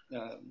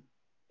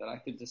I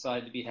could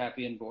decide to be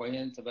happy and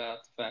buoyant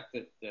about the fact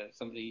that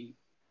somebody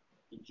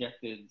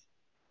injected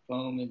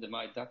foam into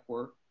my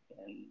ductwork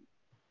and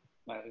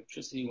my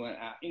electricity went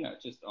out,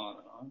 just on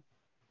and on.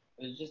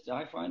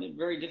 I find it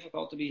very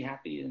difficult to be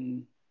happy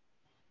and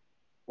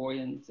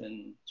buoyant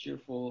and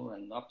cheerful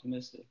and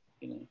optimistic,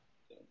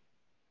 So.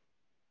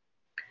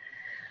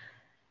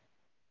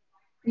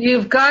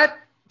 You've got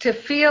to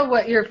feel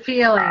what you're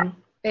feeling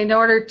in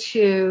order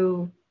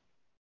to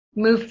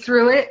move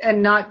through it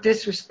and not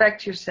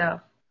disrespect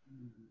yourself.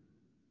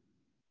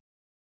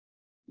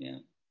 Yeah.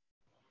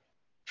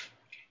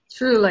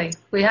 Truly,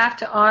 we have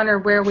to honor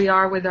where we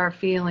are with our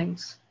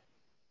feelings.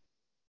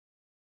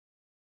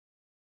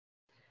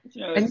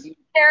 And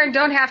Karen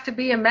don't have to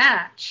be a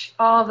match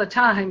all the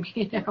time,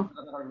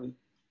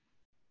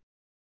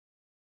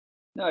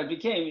 No,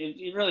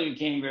 it really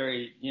became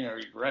very,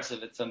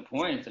 regressive at some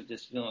point of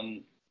just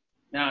feeling.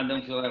 Now I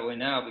don't feel that way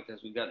now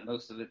because we've got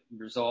most of it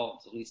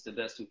resolved, at least the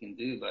best we can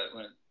do. But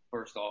when it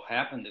first all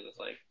happened, it was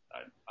like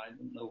I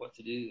didn't know what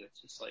to do.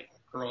 It's just like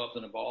curl up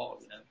in a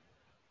ball,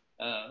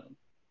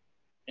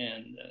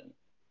 and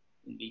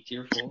be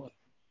tearful.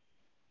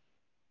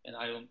 And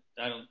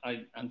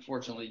I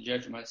unfortunately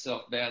judge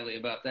myself badly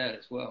about that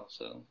as well.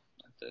 So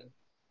I have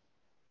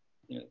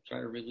to,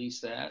 try to release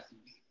that.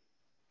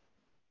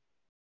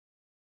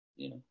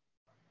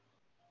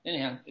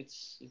 Anyhow,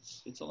 it's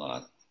a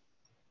lot.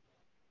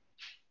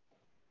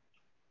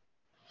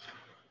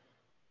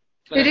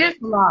 But it is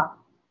a lot.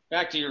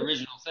 Back to your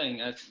original thing,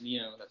 that's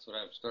what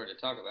I started to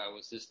talk about,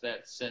 was just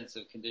that sense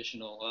of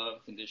conditional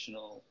love,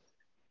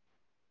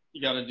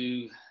 you got to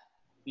do,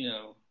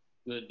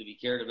 good to be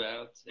cared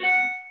about.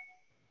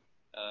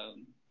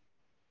 And,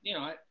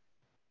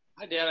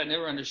 my dad, I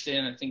never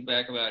understand. I think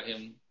back about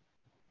him,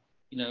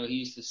 he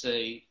used to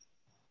say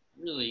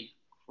really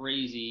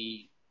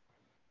crazy,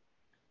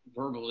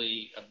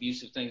 verbally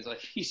abusive things. Like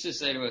he used to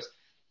say to us,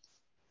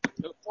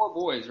 there were 4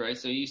 boys, right?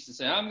 So he used to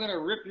say, I'm going to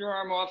rip your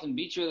arm off and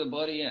beat you with a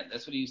bloody end.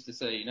 That's what he used to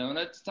say, And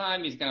at the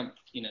time, he's kind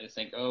of,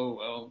 think, oh,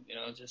 well,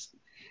 just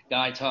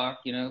guy talk,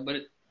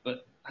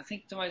 But I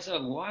think to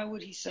myself, why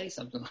would he say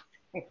something like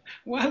that?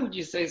 Why would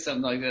you say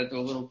something like that to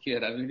a little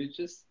kid? I mean,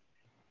 it's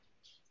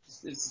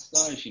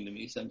astonishing to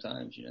me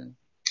sometimes,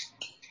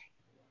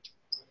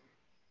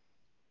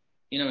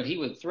 He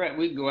would threaten,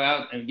 we'd go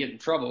out and get in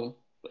trouble,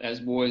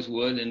 as boys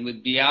would, and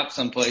would be out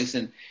someplace,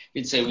 and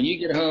he'd say, when you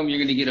get home, you're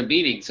going to get a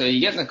beating. So you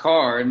get in the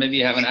car, and maybe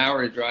you have an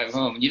hour to drive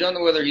home. And you don't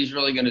know whether he's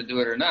really going to do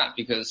it or not,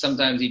 because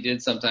sometimes he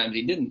did, sometimes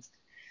he didn't.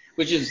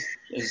 Which is,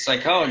 as a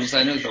psychologist,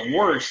 I know it's the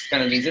worst,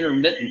 kind of, it's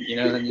intermittent,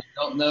 and you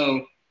don't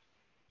know,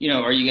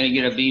 are you going to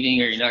get a beating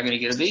or you're not going to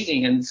get a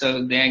beating? And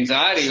so the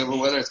anxiety over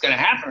whether it's going to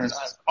happen or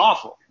not is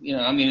awful.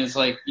 It's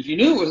like, if you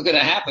knew it was going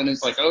to happen,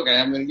 it's like, okay,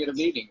 I'm going to get a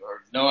beating,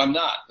 or no, I'm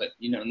not. But,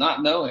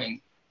 not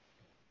knowing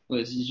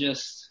was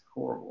just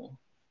horrible.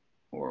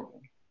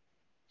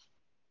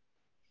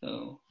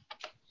 So,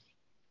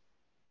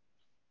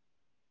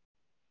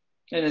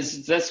 and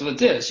that's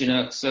what it is,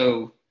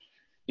 so,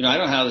 I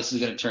don't know how this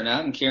is going to turn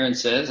out. And Karen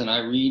says, and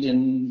I read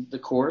in the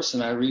Course,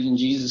 and I read in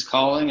Jesus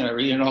Calling, and I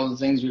read in all the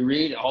things we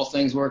read, all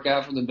things work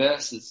out for the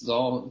best. This is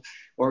all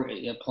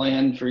a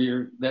plan for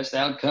your best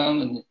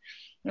outcome. And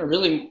I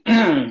really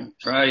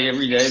try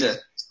every day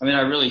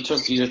I really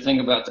took you to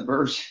think about the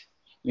birds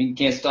mean, you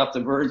can't stop the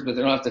birds, but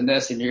they don't have to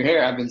nest in your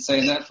hair. I've been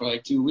saying that for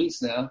like 2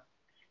 weeks now.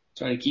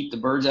 Trying to keep the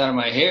birds out of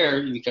my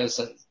hair because,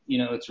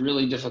 it's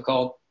really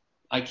difficult.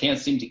 I can't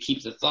seem to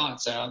keep the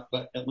thoughts out,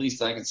 but at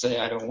least I can say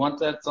I don't want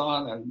that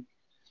thought.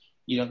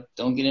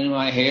 Don't get into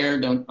my hair.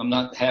 I'm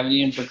not having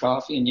you in for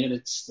coffee, and yet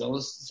it's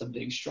a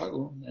big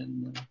struggle,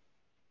 and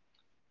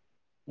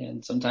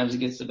sometimes it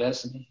gets the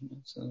best of me.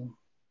 So,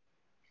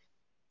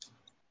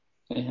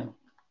 anyhow,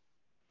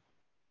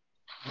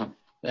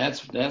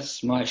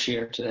 that's my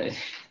share today.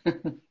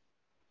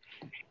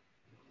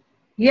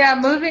 Yeah,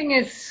 moving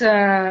is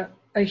a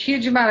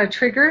huge amount of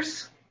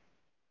triggers.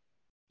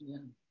 Yeah.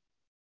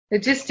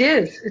 It just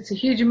is. It's a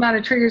huge amount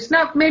of triggers.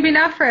 Maybe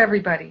not for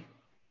everybody.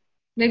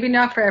 Maybe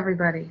not for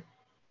everybody.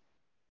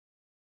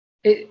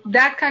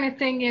 That kind of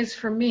thing is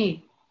for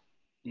me.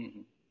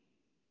 Mm-hmm.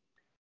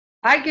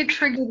 I get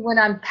triggered when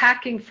I'm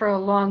packing for a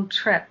long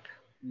trip.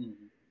 Mm-hmm.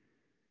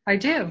 I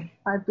do.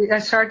 I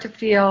start to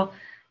feel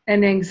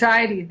an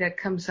anxiety that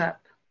comes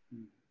up.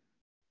 Mm-hmm.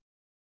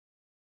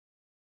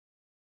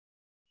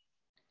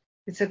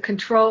 It's a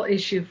control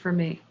issue for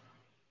me.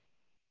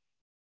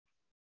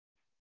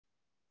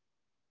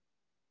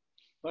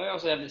 But I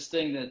also have this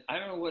thing that I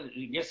don't know what,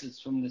 I guess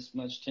it's from this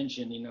much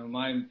tension.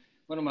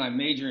 One of my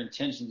major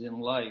intentions in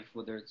life,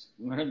 what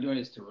I'm doing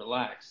is to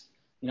relax.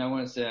 I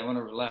want to say I want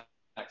to relax.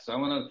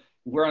 So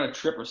we're on a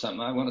trip or something.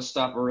 I want to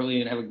stop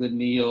early and have a good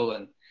meal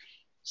and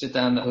sit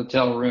down in the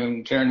hotel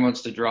room. Karen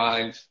wants to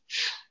drive,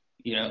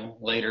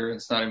 later.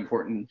 It's not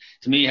important.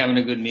 To me, having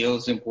a good meal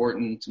is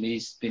important. To me,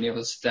 being able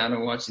to sit down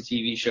and watch the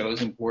TV show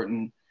is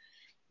important,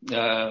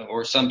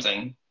 or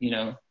something,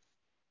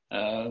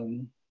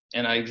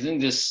 and I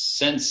think this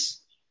sense,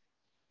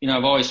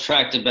 I've always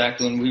tracked it back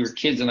when we were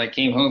kids and I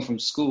came home from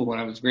school. When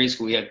I was grade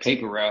school, we had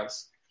paper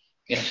routes.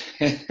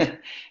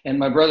 And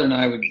my brother and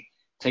I would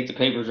take the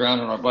papers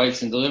around on our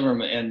bikes and deliver them.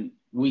 And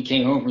we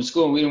came home from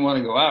school and we didn't want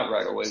to go out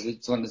right away. We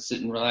just wanted to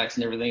sit and relax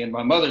and everything. And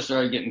my mother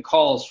started getting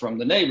calls from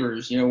the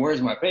neighbors,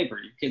 where's my paper?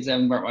 Your kids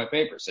haven't brought my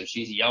paper. So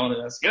she's yelling at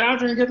us, get out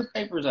there and get the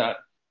papers out.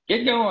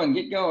 Get going, and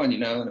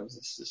it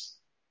was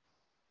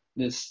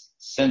this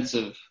sense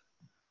of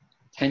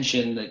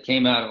tension that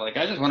came out of like,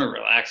 I just want to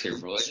relax here,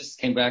 bro. I just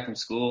came back from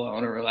school. I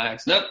want to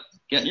relax. Nope.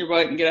 Get in your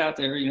bike and get out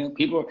there.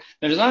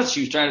 There's not,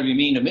 she was trying to be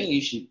mean to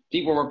me.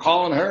 People were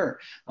calling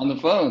her on the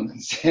phone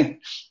and saying,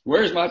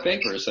 where's my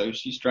paper? So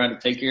she's trying to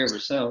take care of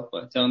herself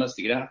by telling us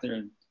to get out there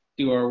and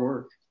do our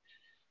work,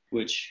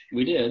 which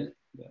we did.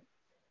 But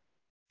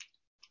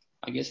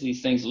I guess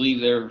these things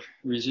leave their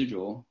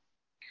residual.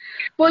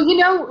 Well,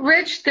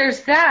 Rich,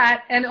 there's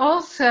that. And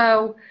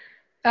also,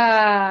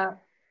 I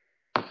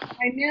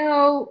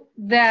know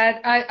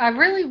that I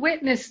really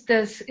witnessed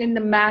this in the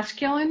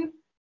masculine,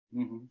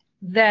 Mm-hmm.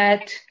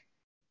 that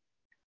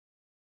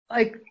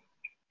like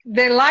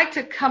they like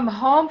to come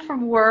home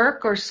from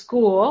work or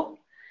school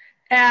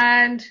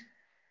and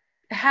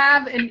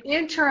have an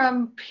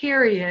interim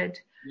period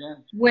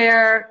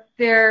where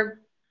they're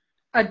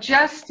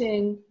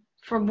adjusting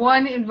from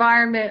one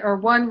environment or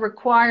one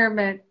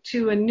requirement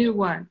to a new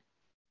one.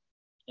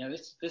 Yeah,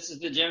 this is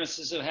the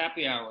genesis of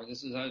happy hour.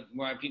 This is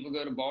why people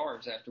go to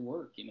bars after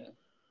work,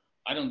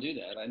 I don't do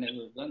that. I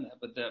never have done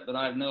that, but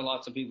I know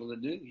lots of people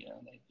that do.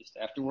 They just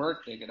after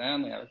work they go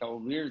down, they have a couple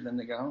of beers, then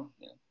they go home.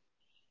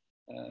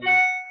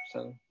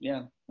 So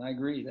yeah, I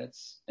agree.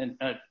 And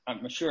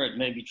I'm sure it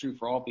may be true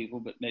for all people,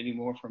 but maybe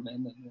more for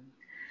men than women.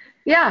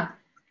 Yeah,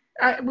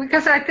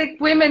 because I think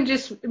women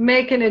just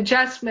make an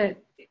adjustment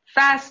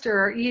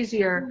faster or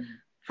easier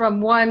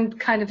from one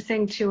kind of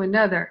thing to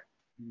another.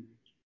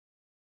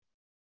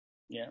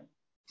 Yeah.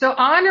 So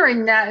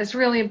honoring that is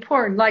really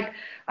important. Like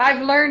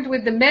I've learned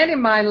with the men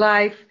in my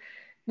life,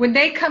 when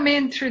they come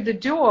in through the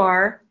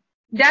door,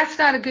 that's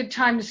not a good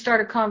time to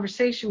start a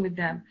conversation with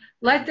them.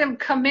 Let them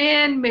come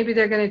in. Maybe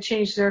they're going to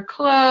change their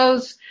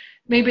clothes.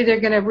 Maybe they're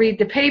going to read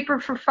the paper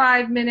for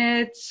 5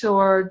 minutes,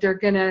 or they're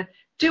going to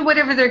do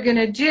whatever they're going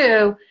to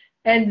do.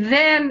 And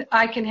then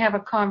I can have a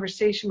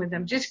conversation with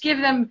them. Just give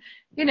them,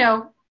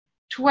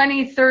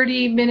 20,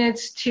 30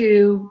 minutes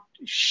to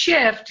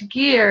shift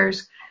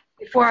gears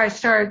before I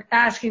start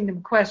asking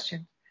them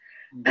questions.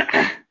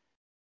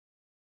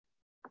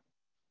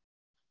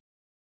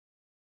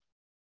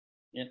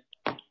 Yeah.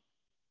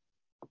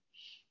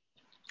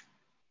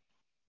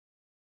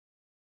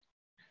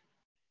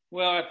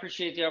 Well, I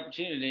appreciate the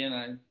opportunity, and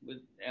I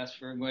would ask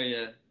for everybody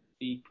to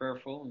be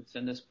prayerful and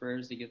send us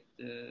prayers to get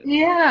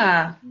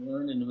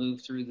learn and to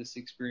move through this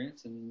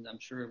experience, and I'm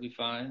sure it'll be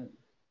fine.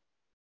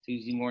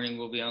 Tuesday morning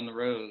we'll be on the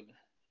road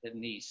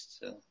heading east,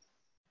 so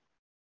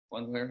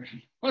one way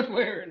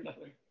or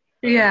another.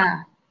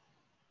 Yeah.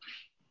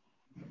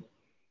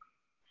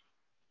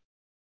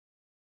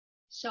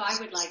 So I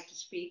would like to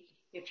speak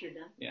if you're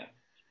done. Yeah.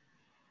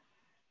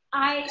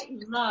 I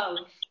love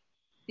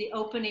the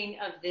opening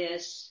of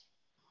this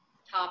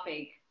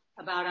topic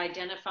about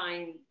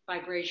identifying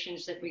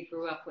vibrations that we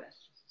grew up with.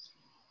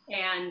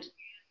 And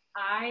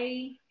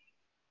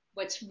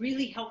what's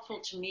really helpful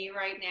to me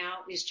right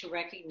now is to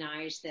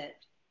recognize that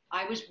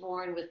I was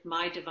born with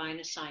my divine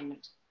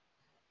assignment.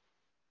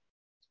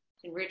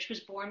 And Rich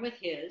was born with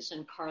his,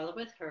 and Carla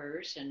with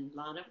hers, and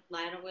Lana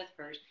with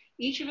hers.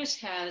 Each of us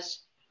has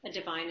a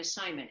divine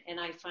assignment. And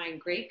I find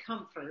great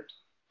comfort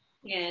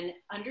in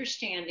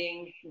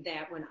understanding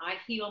that when I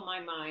heal my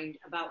mind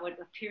about what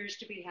appears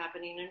to be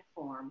happening in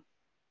form,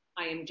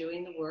 I am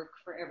doing the work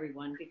for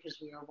everyone because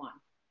we are one.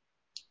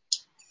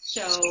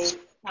 So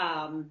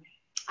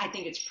I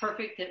think it's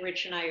perfect that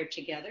Rich and I are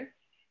together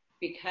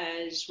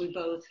because we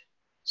both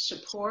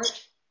support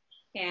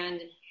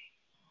and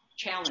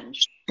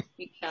challenge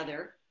each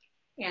other.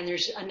 And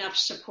there's enough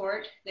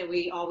support that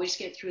we always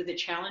get through the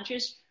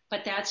challenges,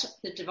 but that's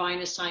the divine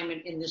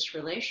assignment in this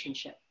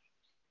relationship.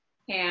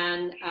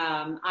 And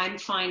I'm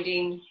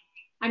finding,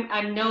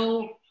 I'm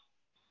not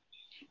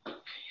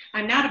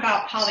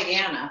about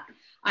Pollyanna.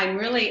 I'm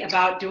really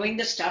about doing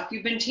the stuff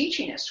you've been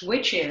teaching us,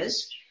 which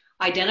is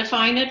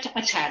identifying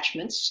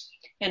attachments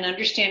and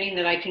understanding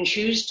that I can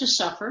choose to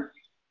suffer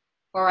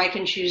or I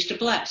can choose to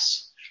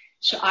bless.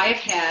 So I've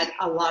had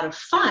a lot of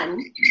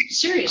fun,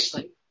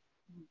 seriously,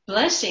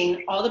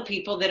 blessing all the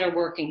people that are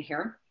working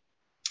here,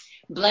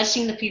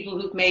 blessing the people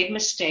who've made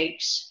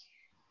mistakes,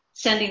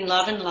 sending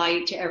love and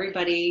light to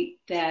everybody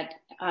that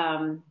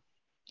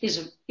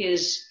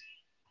is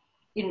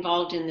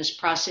involved in this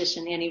process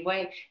in any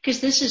way,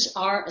 because this is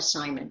our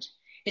assignment.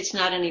 It's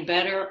not any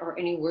better or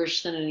any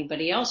worse than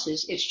anybody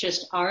else's. It's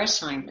just our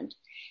assignment.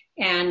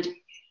 And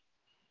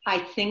I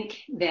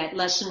think that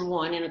lesson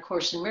 1 in A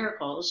Course in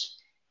Miracles,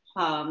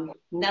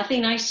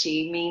 nothing I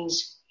see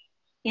means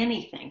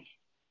anything.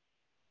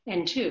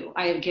 And 2,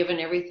 I have given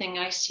everything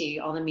I see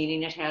all the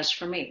meaning it has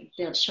for me.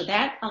 So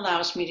that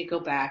allows me to go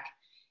back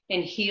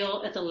and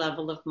heal at the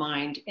level of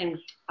mind and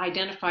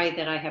identify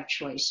that I have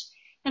choice.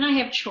 And I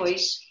have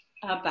choice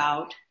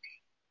about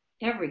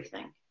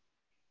everything.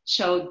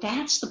 So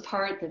that's the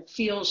part that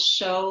feels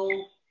so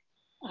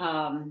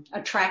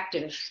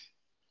attractive,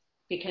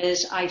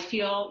 because I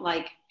feel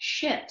like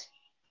shit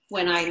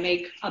when I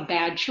make a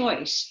bad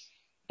choice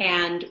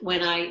and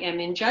when I am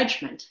in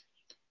judgment.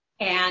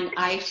 And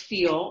I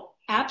feel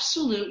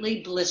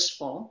absolutely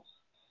blissful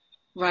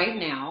right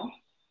now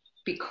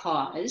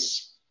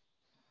because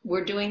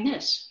we're doing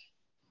this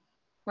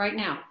right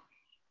now.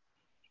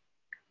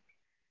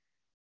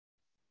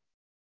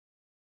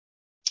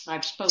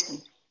 I've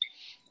spoken.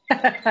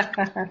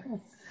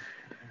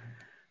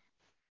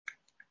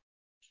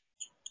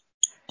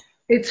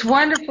 It's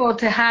wonderful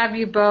to have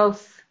you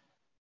both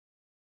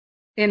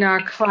in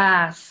our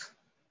class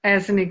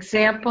as an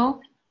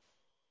example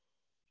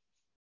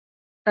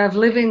of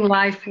living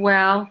life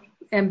well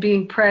and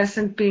being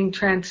present, being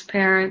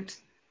transparent,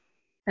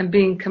 and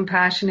being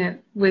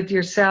compassionate with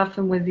yourself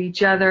and with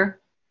each other,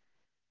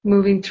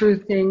 moving through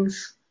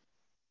things.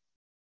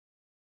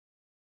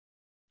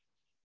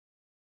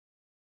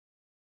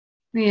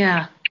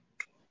 Yeah.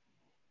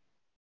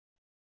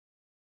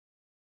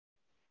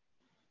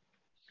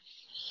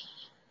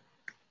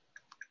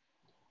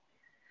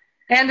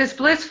 And as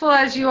blissful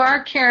as you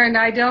are, Karen,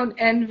 I don't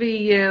envy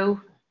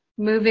you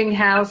moving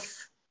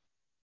house,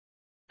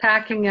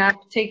 packing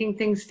up, taking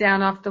things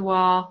down off the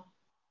wall.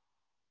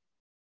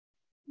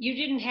 You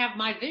didn't have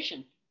my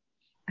vision.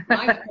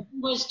 My vision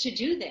was to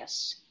do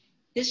this.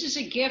 This is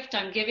a gift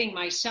I'm giving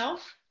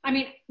myself. I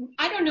mean,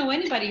 I don't know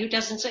anybody who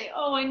doesn't say,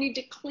 oh, I need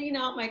to clean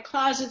out my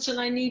closets and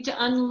I need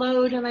to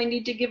unload and I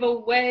need to give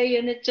away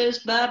and it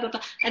just blah, blah, blah.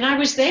 And I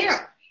was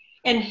there.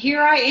 And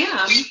here I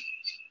am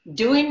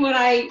doing what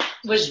I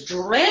was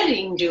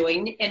dreading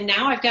doing. And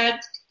now I've got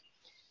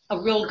a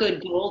real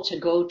good goal to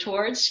go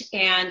towards.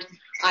 And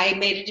I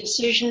made a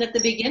decision at the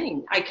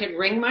beginning. I could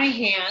wring my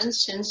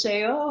hands and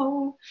say,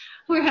 oh,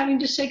 we're having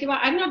to say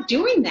goodbye. I'm not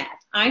doing that.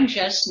 I'm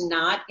just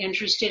not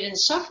interested in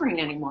suffering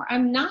anymore.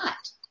 I'm not.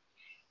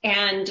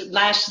 And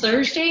last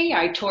Thursday,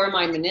 I tore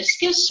my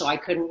meniscus, so I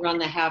couldn't run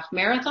the half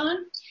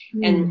marathon.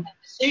 And the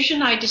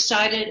decision I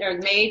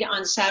made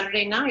on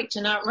Saturday night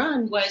to not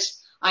run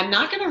was, I'm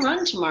not going to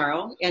run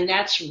tomorrow, and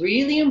that's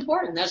really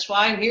important. That's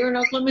why I'm here in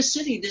Oklahoma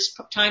City this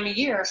time of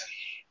year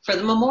for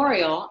the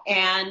memorial,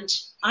 and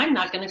I'm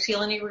not going to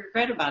feel any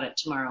regret about it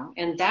tomorrow.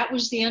 And that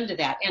was the end of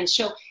that. And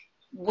so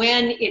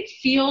when it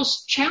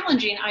feels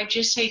challenging, I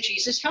just say,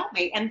 Jesus, help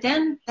me. And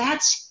then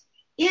that's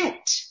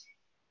it.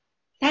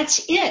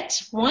 That's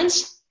it.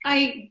 Once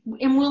I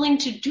am willing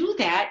to do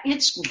that,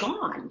 it's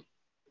gone.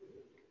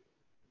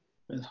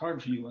 It's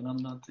hard for you when I'm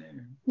not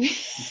there.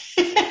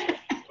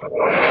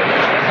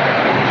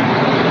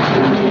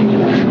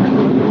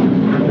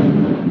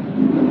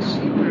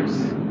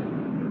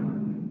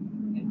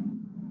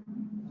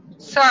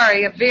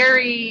 Sorry, a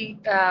very,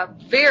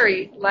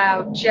 very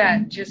loud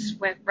jet just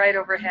went right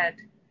overhead.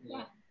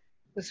 Yeah.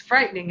 It was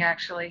frightening,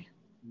 actually.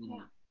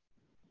 Yeah.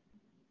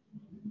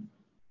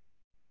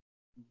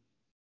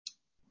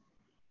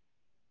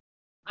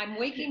 I'm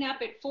waking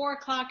up at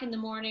 4:00 in the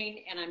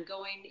morning and I'm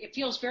going, it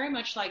feels very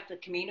much like the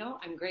Camino.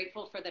 I'm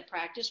grateful for the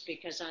practice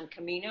because on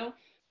Camino,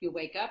 you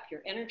wake up,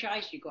 you're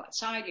energized, you go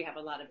outside, you have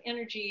a lot of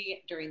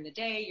energy during the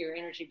day, your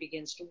energy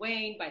begins to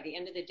wane. By the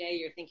end of the day,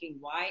 you're thinking,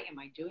 why am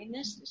I doing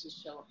this? This is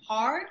so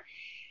hard.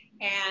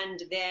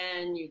 And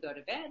then you go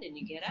to bed and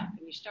you get up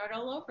and you start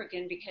all over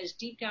again, because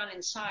deep down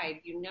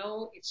inside, you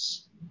know,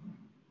 it's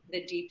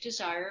the deep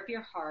desire of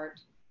your heart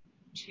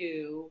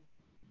to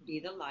be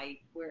the light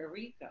wherever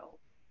you go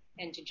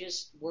and to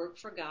just work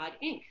for God,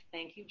 Inc.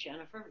 Thank you,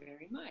 Jennifer,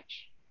 very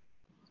much.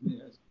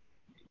 Yes.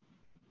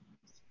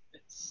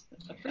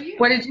 For you.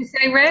 What did you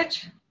say,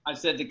 Rich? I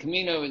said the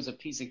Camino is a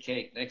piece of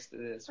cake next to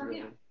this, Oh, really.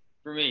 yeah.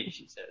 For me,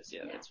 she says.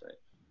 Yeah, that's right.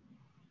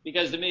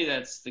 Because to me,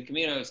 the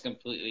Camino is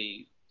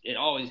completely, it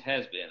always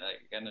has been. I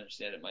can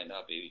understand it might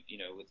not be,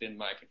 within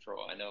my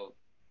control. I know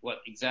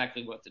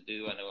exactly what to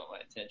do. I know what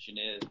my intention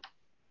is.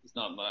 It's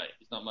not my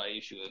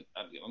issue.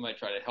 I might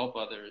try to help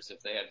others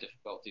if they have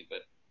difficulty,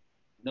 but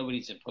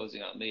nobody's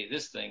imposing on me.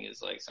 This thing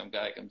is like some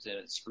guy comes in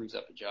and screws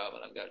up a job,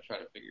 and I've got to try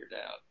to figure it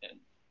out.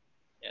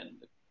 And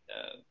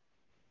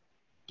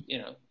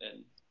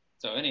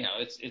so anyhow,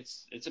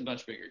 it's a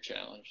much bigger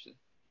challenge.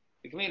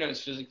 The Camino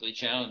is physically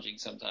challenging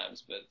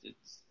sometimes, but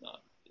it's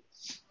not.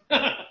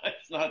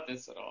 It's not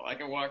this at all. I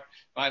can walk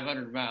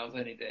 500 miles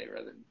any day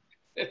rather than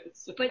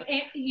this. But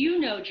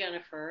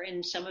Jennifer,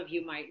 and some of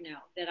you might know,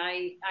 that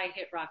I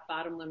hit rock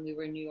bottom when we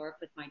were in New York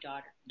with my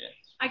daughter. Yes.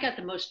 I got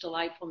the most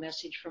delightful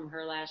message from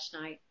her last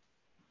night.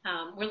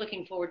 We're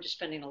looking forward to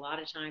spending a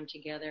lot of time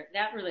together.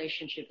 That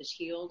relationship is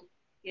healed.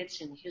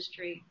 It's in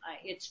history.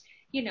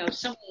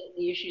 Some of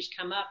the issues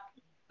come up,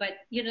 but,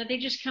 they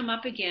just come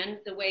up again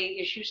the way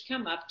issues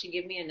come up, to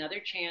give me another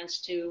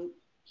chance to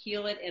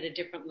heal it at a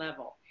different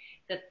level.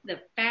 The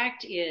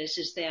fact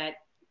is that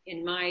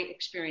in my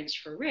experience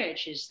for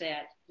Rich is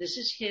that this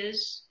is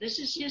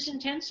his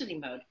intensity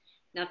mode.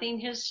 Nothing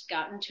has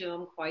gotten to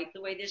him quite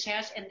the way this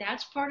has, and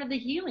that's part of the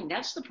healing.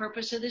 That's the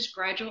purpose of this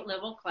graduate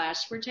level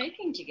class we're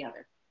taking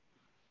together.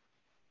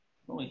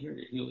 I'm only here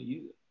to heal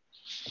you.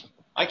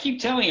 I keep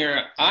telling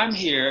her, I'm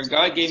here,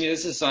 God gave me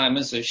this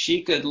assignment so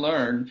she could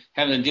learn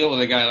having to deal with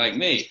a guy like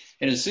me.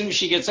 And as soon as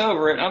she gets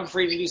over it, I'm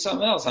free to do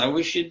something else. I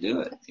wish she'd do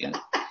it.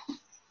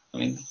 I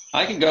mean,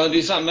 I can go and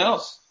do something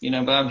else,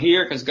 but I'm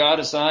here because God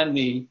assigned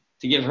me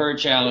to give her a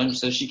challenge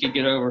so she could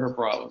get over her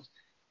problems.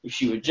 If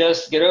she would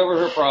just get over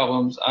her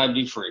problems, I'd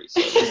be free.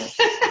 So,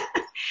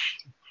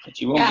 but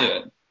she won't do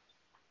it.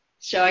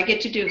 So I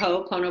get to do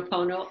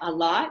Ho'oponopono a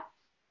lot.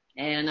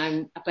 But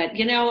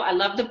I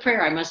love the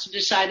prayer. I must have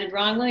decided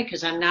wrongly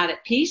because I'm not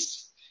at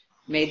peace.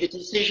 Made the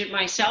decision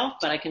myself,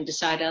 but I can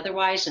decide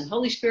otherwise. And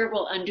Holy Spirit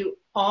will undo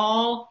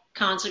all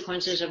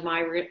consequences of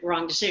my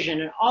wrong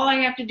decision. And all I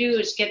have to do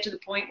is get to the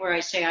point where I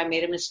say I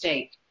made a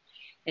mistake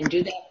and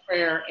do that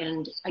prayer.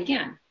 And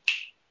again,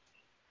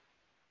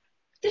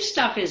 this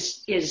stuff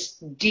is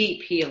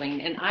deep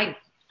healing, and I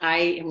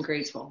am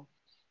grateful.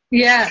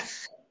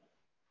 Yes.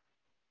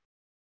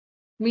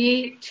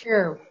 Me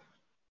too.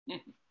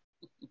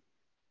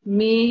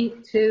 Me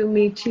too,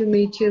 me too,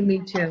 me too,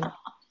 me too.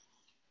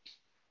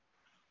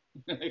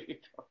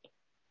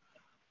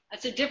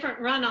 That's a different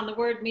run on the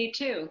word me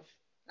too.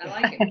 I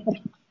like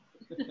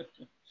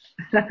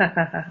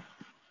it.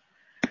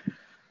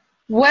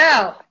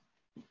 Well,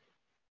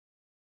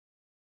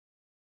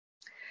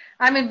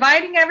 I'm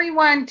inviting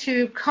everyone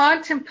to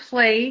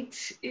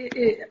contemplate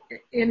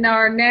in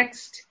our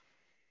next,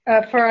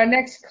 for our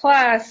next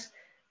class,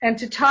 and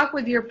to talk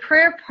with your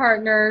prayer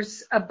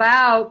partners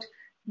about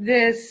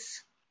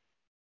this,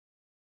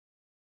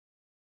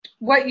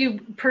 what you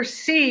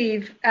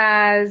perceive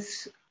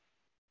as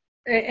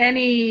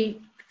any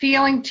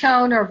feeling,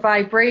 tone, or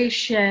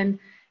vibration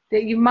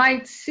that you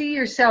might see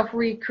yourself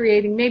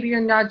recreating. Maybe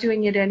you're not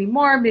doing it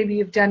anymore. Maybe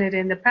you've done it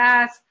in the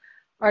past.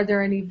 Are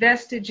there any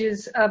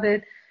vestiges of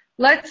it?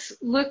 Let's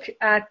look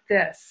at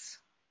this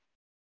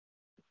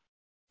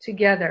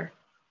together.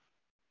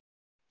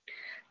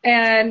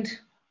 And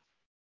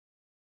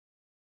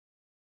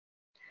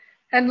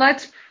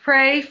let's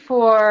pray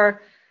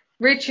for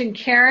Rich and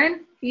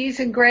Karen, ease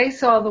and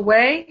grace all the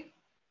way.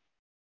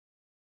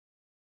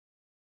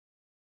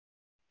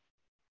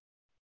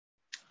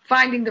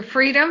 Finding the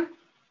freedom.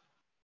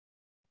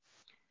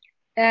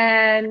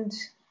 And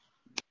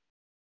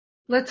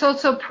let's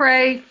also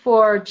pray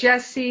for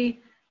Jesse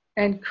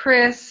and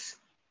Chris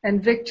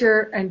and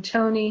Victor and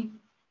Tony.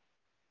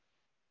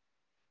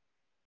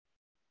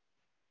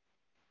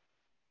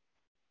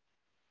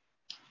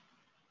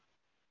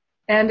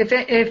 And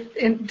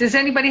if does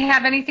anybody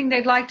have anything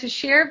they'd like to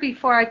share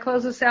before I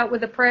close us out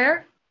with a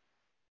prayer?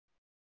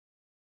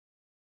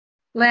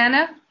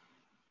 Lana?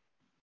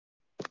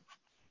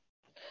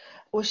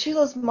 Well,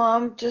 Sheila's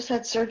mom just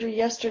had surgery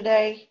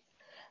yesterday,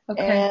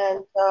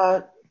 and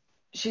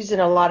she's in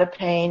a lot of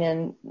pain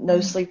and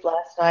no sleep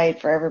last night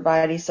for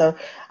everybody. So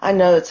I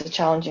know it's a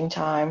challenging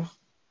time.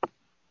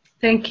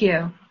 Thank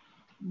you.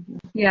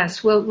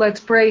 Yes, well, let's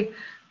pray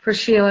for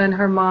Sheila and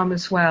her mom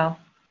as well.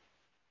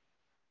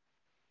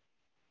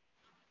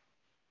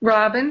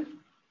 Robin?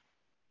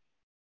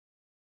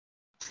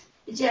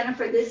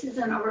 Jennifer, this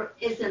isn't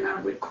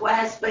a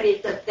request, but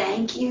it's a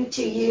thank you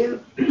to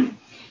you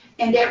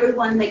and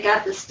everyone that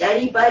got the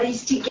study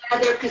buddies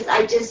together, because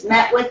I just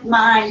met with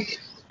mine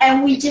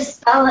and we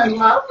just fell in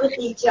love with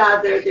each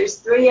other. There's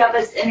 3 of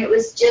us, and it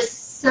was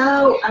just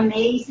so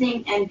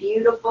amazing and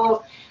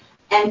beautiful.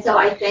 And so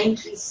I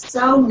thank you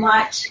so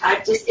much.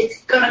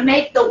 It's going to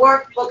make the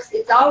workbooks,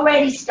 it's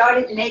already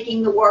started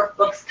making the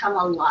workbooks come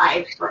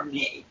alive for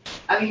me.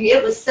 I mean,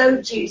 it was so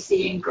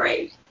juicy and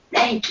great.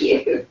 Thank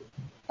you.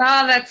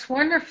 Oh, that's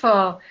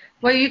wonderful.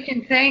 Well, you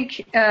can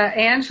thank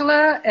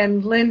Angela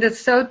and Linda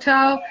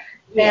Soto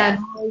and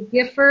Molly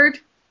Gifford.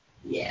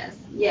 Yes,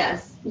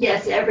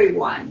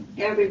 everyone.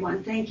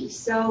 Thank you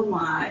so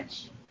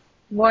much.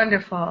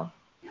 Wonderful.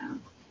 Yeah.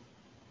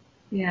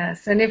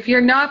 Yes, and if you're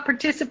not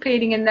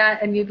participating in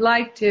that and you'd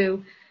like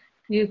to,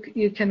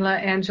 you can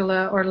let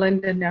Angela or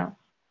Linda know.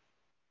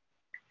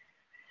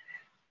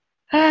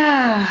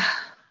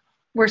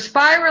 We're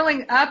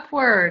spiraling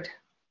upward.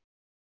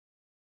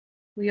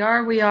 We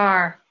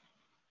are.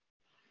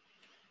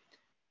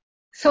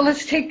 So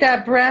let's take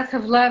that breath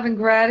of love and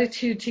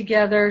gratitude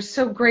together.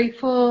 So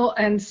grateful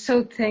and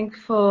so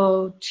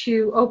thankful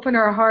to open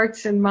our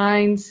hearts and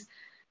minds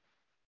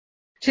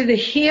to the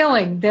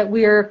healing that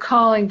we are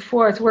calling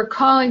forth. We're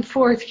calling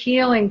forth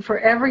healing for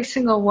every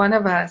single one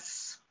of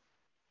us.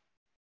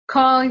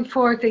 Calling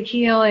forth a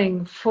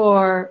healing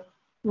for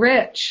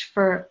Rich,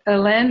 for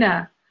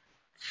Elena,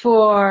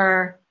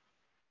 for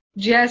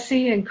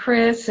Jesse and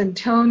Chris and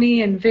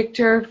Tony and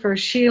Victor, for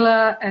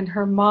Sheila and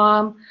her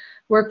mom.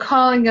 We're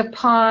calling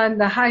upon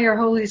the higher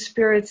Holy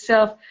Spirit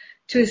self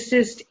to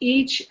assist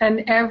each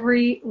and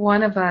every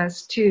one of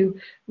us to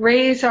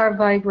raise our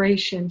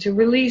vibration, to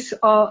release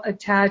all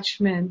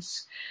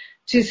attachments,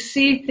 to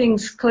see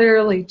things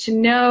clearly, to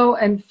know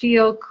and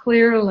feel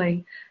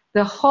clearly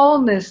the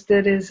wholeness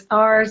that is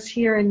ours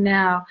here and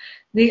now,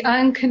 the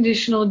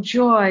unconditional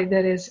joy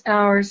that is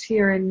ours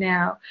here and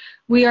now.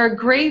 We are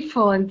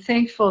grateful and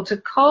thankful to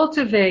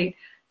cultivate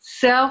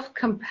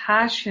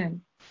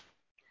self-compassion.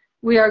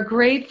 We are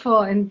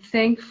grateful and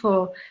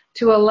thankful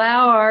to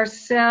allow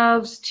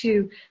ourselves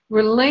to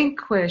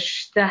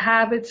relinquish the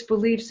habits,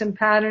 beliefs, and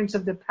patterns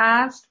of the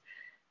past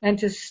and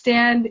to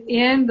stand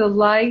in the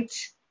light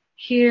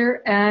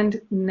here and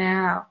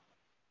now.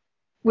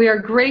 We are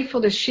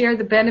grateful to share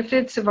the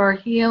benefits of our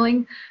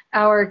healing,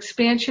 our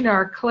expansion,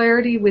 our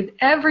clarity with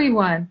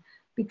everyone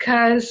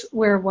because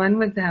we're one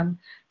with them.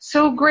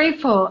 So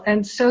grateful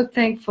and so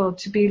thankful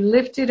to be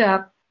lifted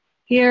up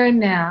here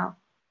and now.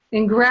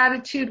 In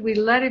gratitude, we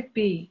let it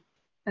be.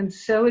 And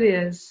so it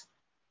is.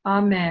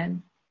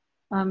 Amen.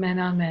 Amen.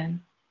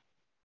 Amen.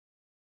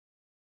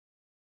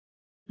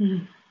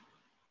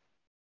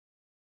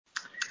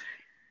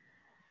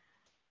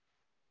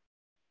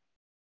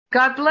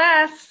 God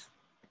bless.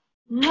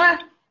 Mwah.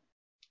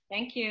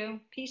 Thank you.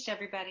 Peace,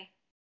 everybody.